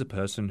is a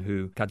person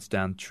who cuts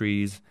down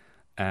trees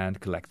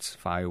and collects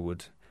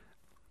firewood.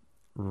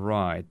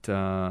 Right,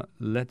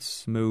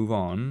 let's move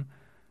on.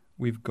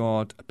 We've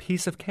got a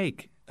piece of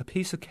cake. A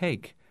piece of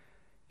cake.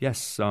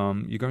 Yes,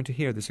 you're going to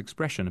hear this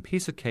expression. A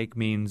piece of cake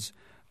means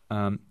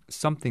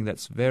something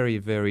that's very,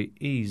 very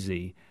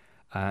easy.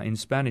 In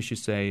Spanish, you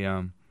say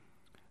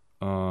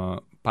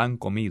pan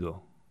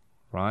comido,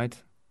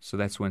 right? So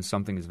that's when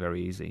something is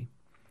very easy.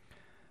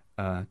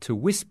 To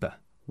whisper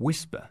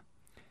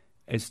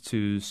is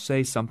to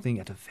say something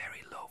at a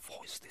very low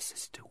voice. This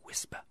is to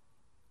whisper.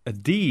 A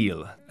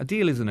deal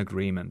is an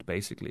agreement,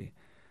 basically.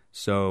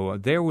 So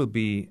there will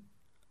be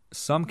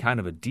some kind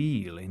of a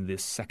deal in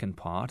this second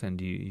part,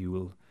 and you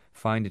will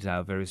find it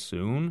out very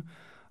soon.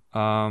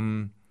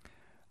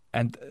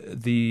 And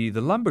the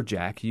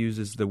lumberjack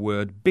uses the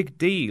word big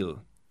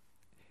deal,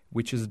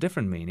 which is a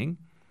different meaning.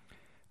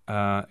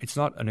 It's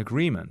not an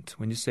agreement.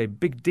 When you say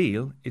big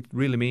deal, it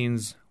really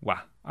means,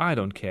 wah, I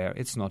don't care,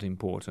 it's not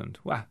important.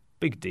 Wah,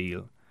 big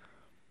deal.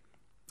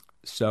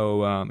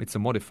 So it's a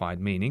modified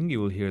meaning.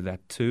 You will hear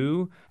that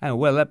too. And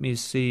well, let me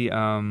see.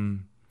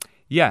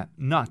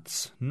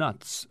 Nuts.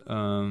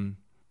 When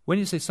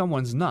you say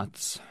someone's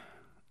nuts,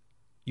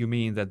 you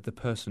mean that the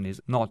person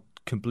is not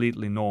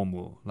completely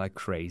normal, like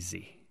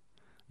crazy.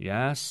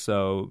 Yeah,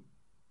 so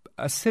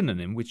a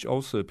synonym which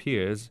also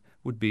appears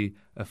would be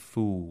a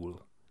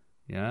fool.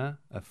 Yeah,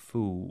 a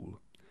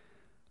fool.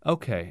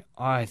 Okay,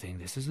 I think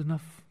this is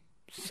enough.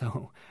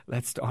 So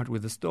let's start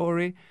with the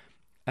story.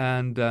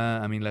 And,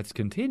 let's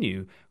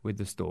continue with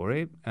the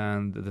story.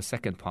 And the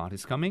second part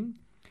is coming.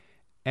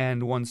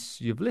 And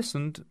once you've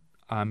listened,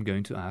 I'm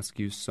going to ask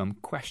you some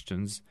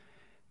questions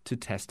to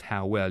test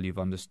how well you've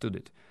understood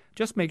it.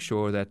 Just make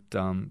sure that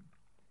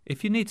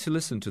if you need to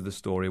listen to the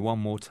story one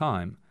more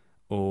time,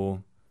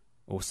 or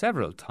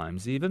several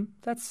times even,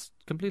 that's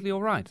completely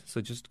all right.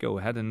 So just go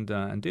ahead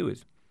and do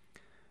it.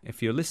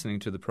 If you're listening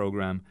to the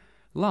program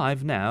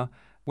live now,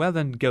 well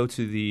then go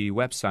to the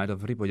website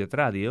of Ripollet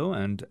Radio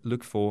and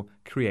look for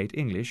Create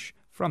English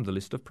from the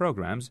list of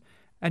programs,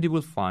 and you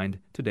will find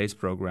today's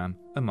program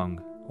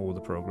among all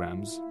the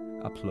programs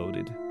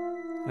uploaded.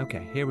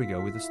 Okay, here we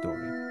go with the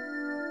story.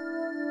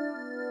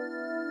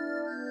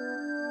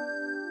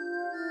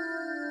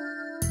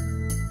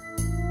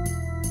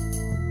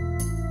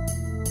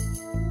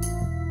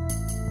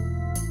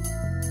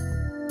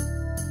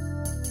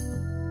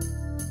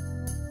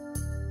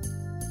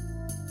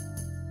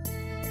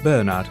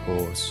 Bernard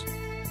Horse.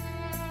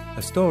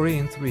 A story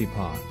in 3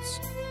 parts.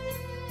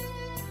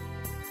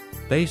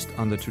 based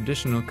on the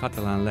traditional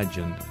Catalan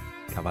legend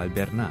Cavall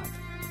Bernat.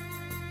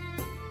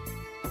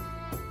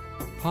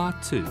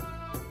 Part 2.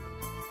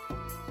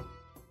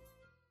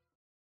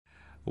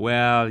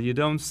 Well, you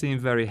don't seem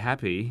very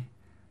happy.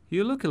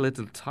 You look a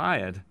little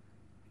tired.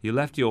 You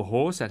left your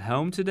horse at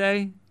home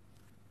today?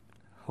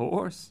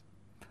 Horse?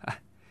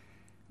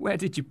 Where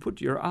did you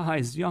put your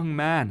eyes, young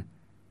man?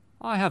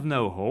 I have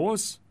no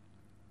horse.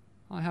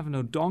 I have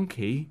no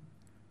donkey.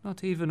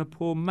 Not even a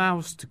poor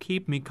mouse to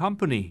keep me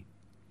company.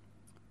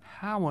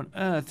 How on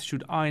earth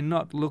should I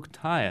not look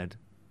tired?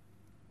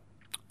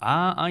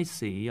 Ah, I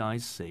see.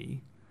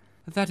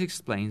 That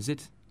explains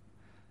it.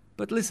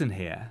 But listen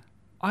here.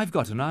 I've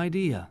got an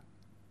idea.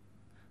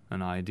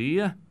 An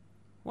idea?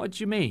 What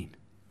do you mean?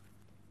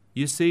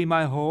 You see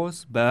my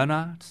horse,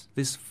 Bernard,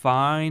 this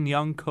fine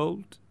young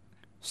colt?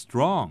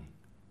 Strong,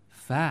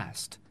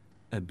 fast,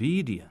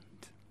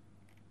 obedient.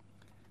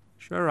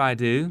 Sure I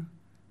do.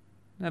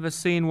 Never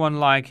seen one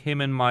like him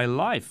in my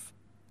life.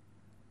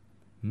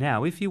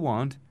 Now, if you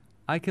want,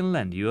 I can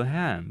lend you a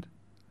hand.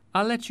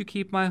 I'll let you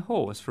keep my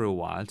horse for a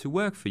while to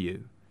work for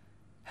you.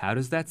 How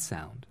does that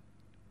sound?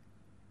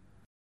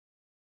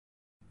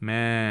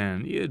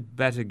 Man, you'd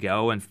better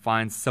go and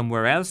find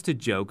somewhere else to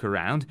joke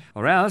around,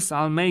 or else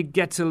I may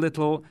get a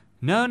little...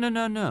 No,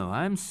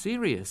 I'm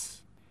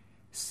serious.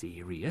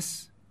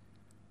 Serious?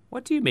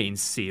 What do you mean,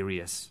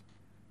 serious?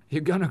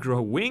 You're gonna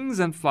grow wings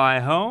and fly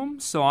home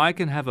so I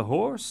can have a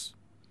horse?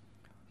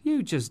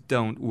 You just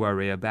don't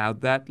worry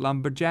about that,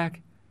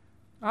 lumberjack.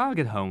 I'll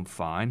get home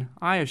fine,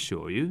 I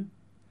assure you.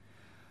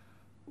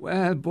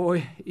 Well,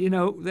 boy,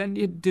 then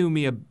you'd do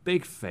me a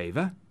big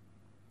favor.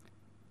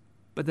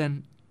 But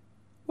then,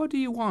 what do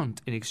you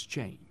want in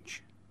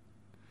exchange?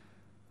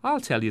 I'll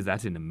tell you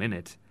that in a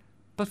minute,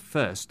 but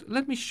first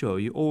let me show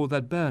you all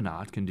that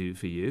Bernard can do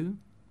for you.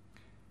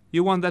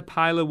 You want that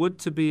pile of wood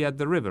to be at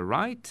the river,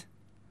 right?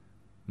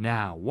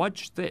 Now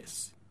watch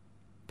this.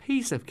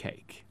 Piece of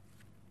cake.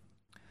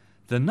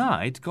 The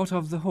knight got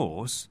off the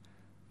horse,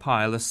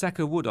 piled a sack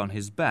of wood on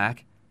his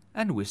back,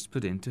 and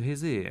whispered into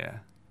his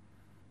ear.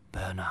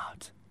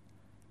 Bernard,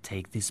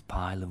 take this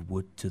pile of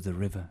wood to the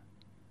river.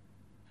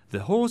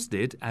 The horse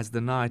did as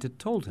the knight had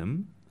told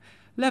him,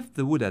 left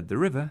the wood at the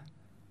river,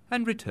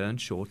 and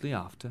returned shortly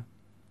after.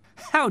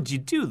 How'd you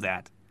do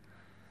that?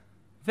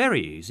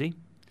 Very easy.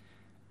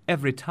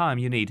 Every time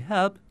you need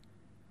help,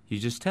 you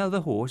just tell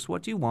the horse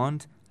what you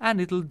want, and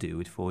it'll do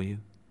it for you.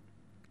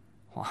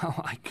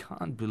 Wow, I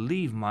can't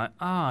believe my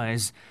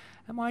eyes.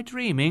 Am I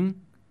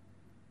dreaming?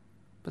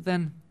 But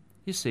then,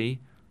 you see,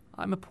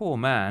 I'm a poor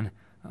man.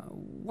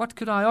 What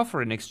could I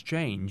offer in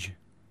exchange?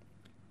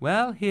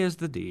 Well, here's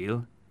the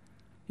deal.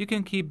 You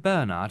can keep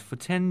Bernard for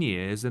 10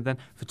 years, and then...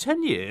 For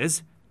 10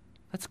 years?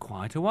 That's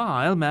quite a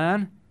while,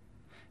 man.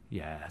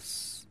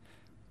 Yes,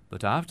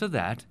 but after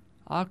that,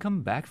 I'll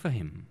come back for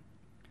him.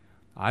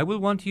 I will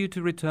want you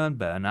to return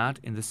Bernard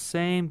in the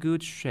same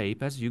good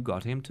shape as you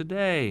got him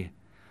today,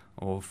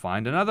 or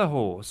find another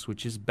horse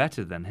which is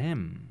better than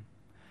him.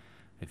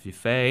 If you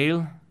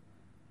fail,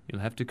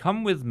 you'll have to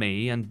come with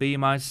me and be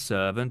my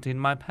servant in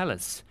my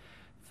palace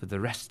for the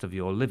rest of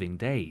your living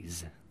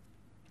days.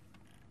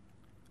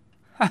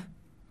 Ha!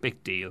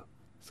 Big deal,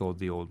 thought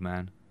the old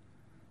man.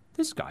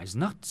 This guy's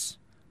nuts.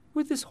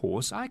 With this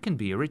horse I can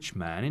be a rich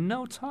man in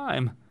no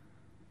time.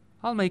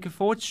 I'll make a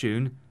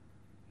fortune,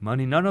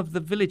 money none of the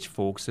village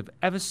folks have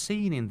ever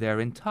seen in their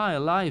entire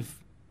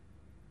life.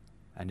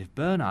 And if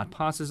Bernard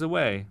passes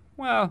away,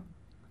 well,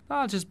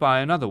 I'll just buy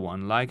another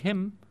one like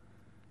him,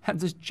 and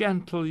this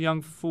gentle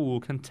young fool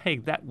can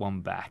take that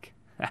one back.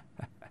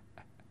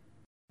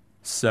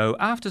 So,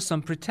 after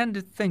some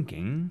pretended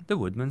thinking, the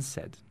woodman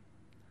said,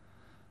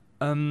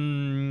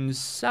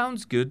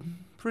 sounds good,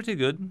 pretty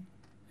good.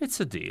 It's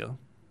a deal.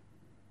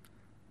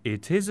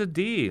 It is a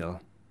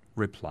deal,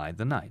 replied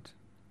the knight.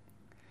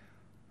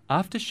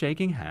 After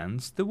shaking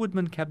hands, the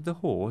woodman kept the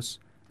horse,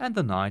 and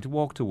the knight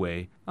walked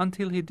away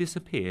until he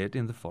disappeared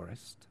in the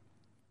forest.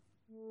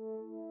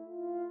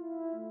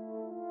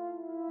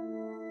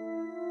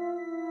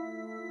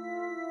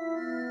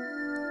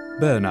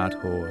 Bernard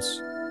Horse.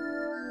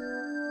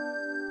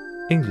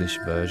 English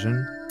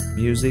version,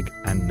 music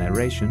and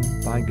narration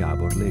by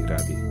Gabor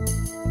Legradi.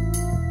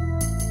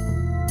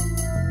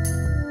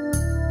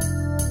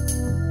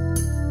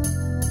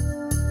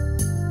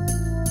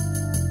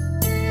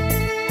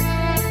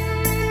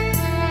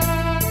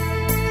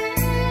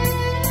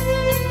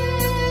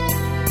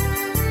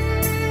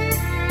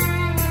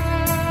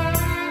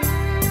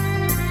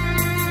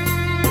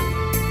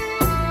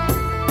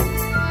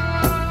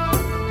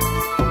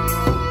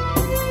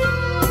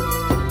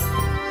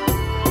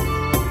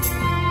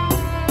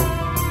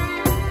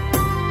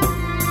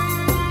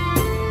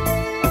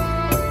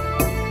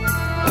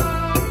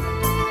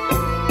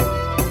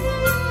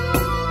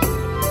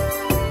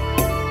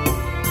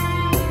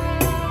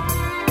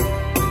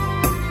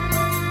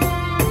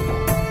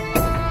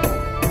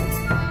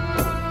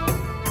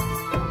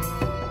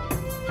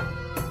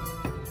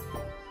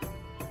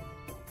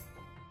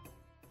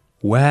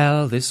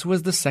 Well, this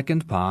was the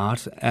second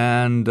part,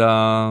 and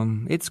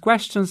it's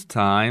questions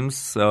time,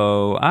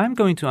 so I'm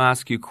going to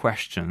ask you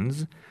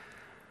questions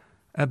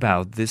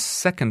about this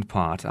second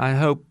part. I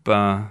hope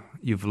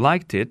you've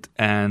liked it,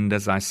 and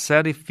as I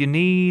said, if you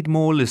need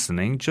more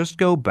listening, just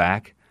go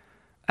back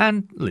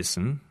and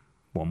listen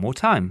one more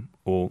time,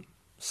 or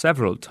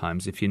several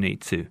times if you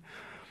need to.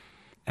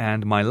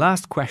 And my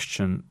last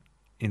question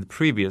in the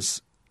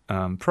previous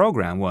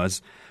program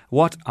was,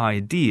 what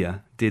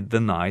idea did the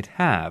knight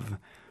have?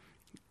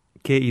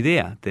 ¿Qué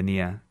idea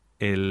tenía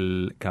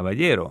el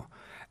caballero?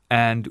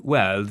 And,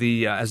 well,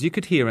 as you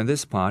could hear in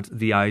this part,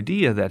 the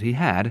idea that he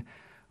had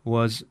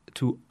was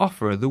to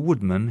offer the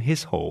woodman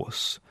his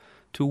horse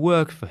to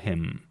work for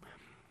him.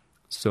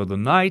 So the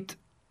knight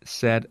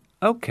said,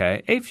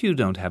 okay, if you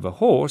don't have a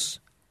horse,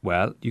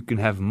 well, you can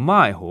have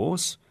my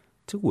horse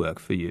to work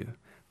for you.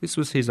 This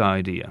was his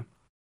idea.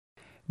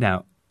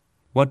 Now,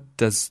 what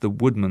does the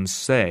woodman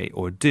say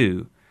or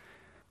do,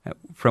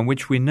 from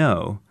which we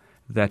know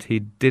that he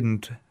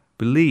didn't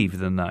believe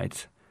the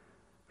knight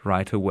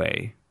right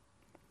away?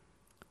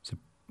 So,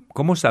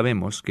 ¿cómo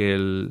sabemos que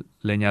el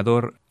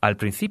leñador al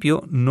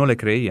principio no le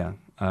creía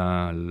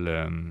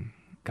al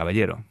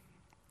caballero?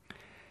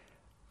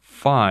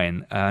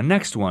 Fine.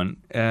 Next one.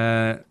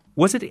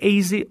 Was it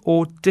easy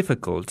or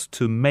difficult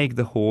to make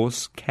the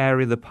horse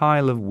carry the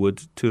pile of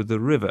wood to the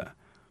river?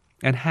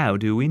 And how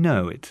do we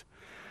know it?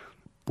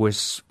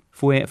 Pues,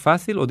 ¿fue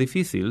fácil o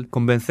difícil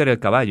convencer al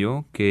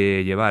caballo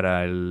que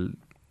llevara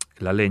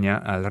la leña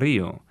al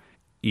río?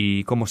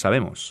 ¿Y cómo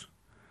sabemos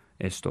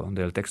esto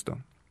del texto?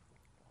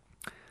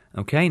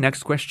 Okay,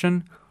 next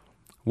question.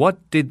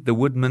 What did the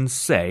woodman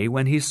say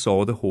when he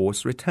saw the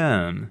horse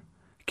return?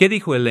 ¿Qué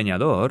dijo el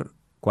leñador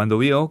cuando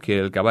vio que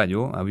el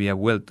caballo había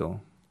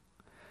vuelto?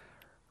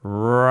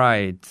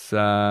 Right.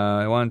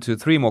 1, 2,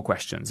 3 more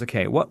questions.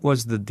 Okay, what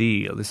was the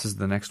deal? This is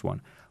the next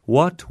one.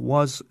 What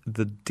was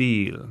the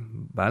deal?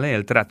 ¿Vale?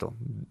 El trato.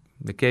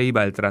 ¿De qué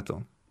iba el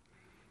trato?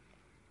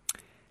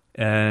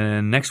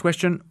 Next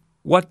question.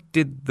 What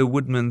did the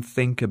woodman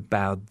think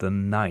about the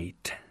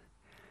knight?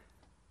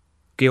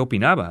 ¿Qué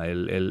opinaba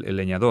el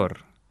leñador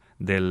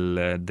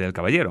del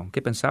caballero?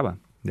 ¿Qué pensaba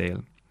de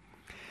él?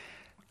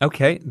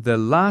 Okay, the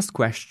last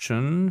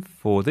question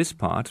for this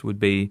part would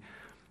be,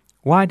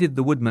 why did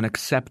the woodman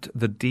accept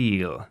the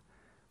deal?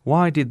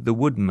 Why did the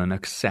woodman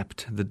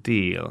accept the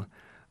deal?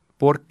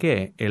 ¿Por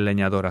qué el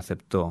leñador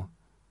aceptó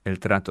el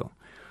trato,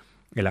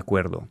 el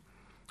acuerdo?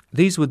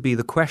 These would be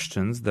the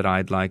questions that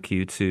I'd like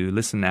you to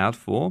listen out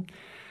for.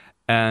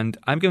 And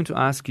I'm going to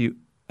ask you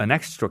an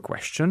extra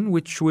question,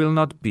 which will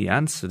not be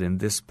answered in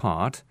this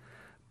part,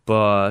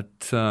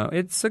 but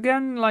it's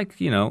again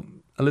like, a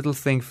little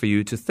thing for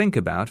you to think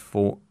about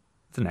for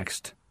the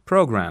next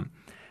program.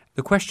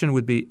 The question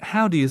would be,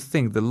 how do you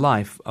think the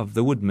life of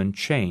the woodman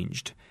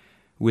changed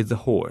with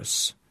the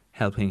horse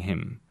helping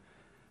him?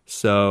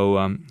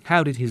 So,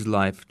 how did his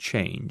life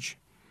change?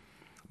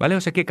 ¿Vale? O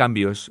sea, ¿qué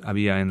cambios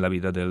había en la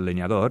vida del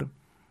leñador?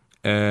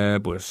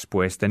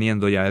 Pues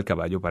teniendo ya el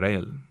caballo para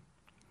él.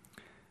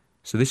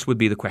 So this would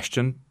be the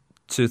question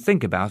to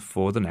think about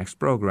for the next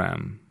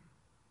program.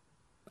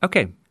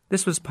 Okay,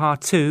 this was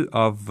part 2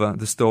 of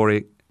the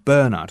story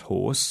Bernard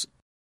Horse,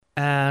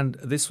 and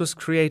this was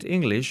Create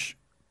English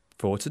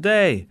for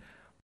today.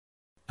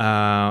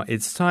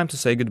 It's time to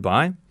say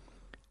goodbye.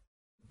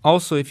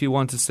 Also, if you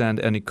want to send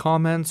any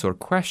comments or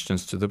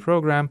questions to the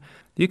program,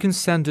 you can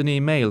send an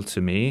email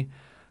to me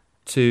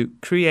to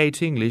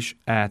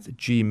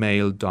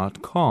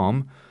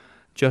createenglish@gmail.com.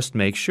 Just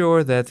make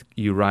sure that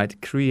you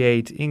write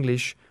Create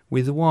English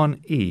with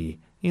 1 E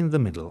in the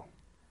middle.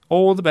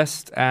 All the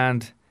best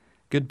and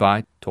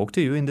goodbye. Talk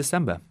to you in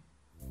December.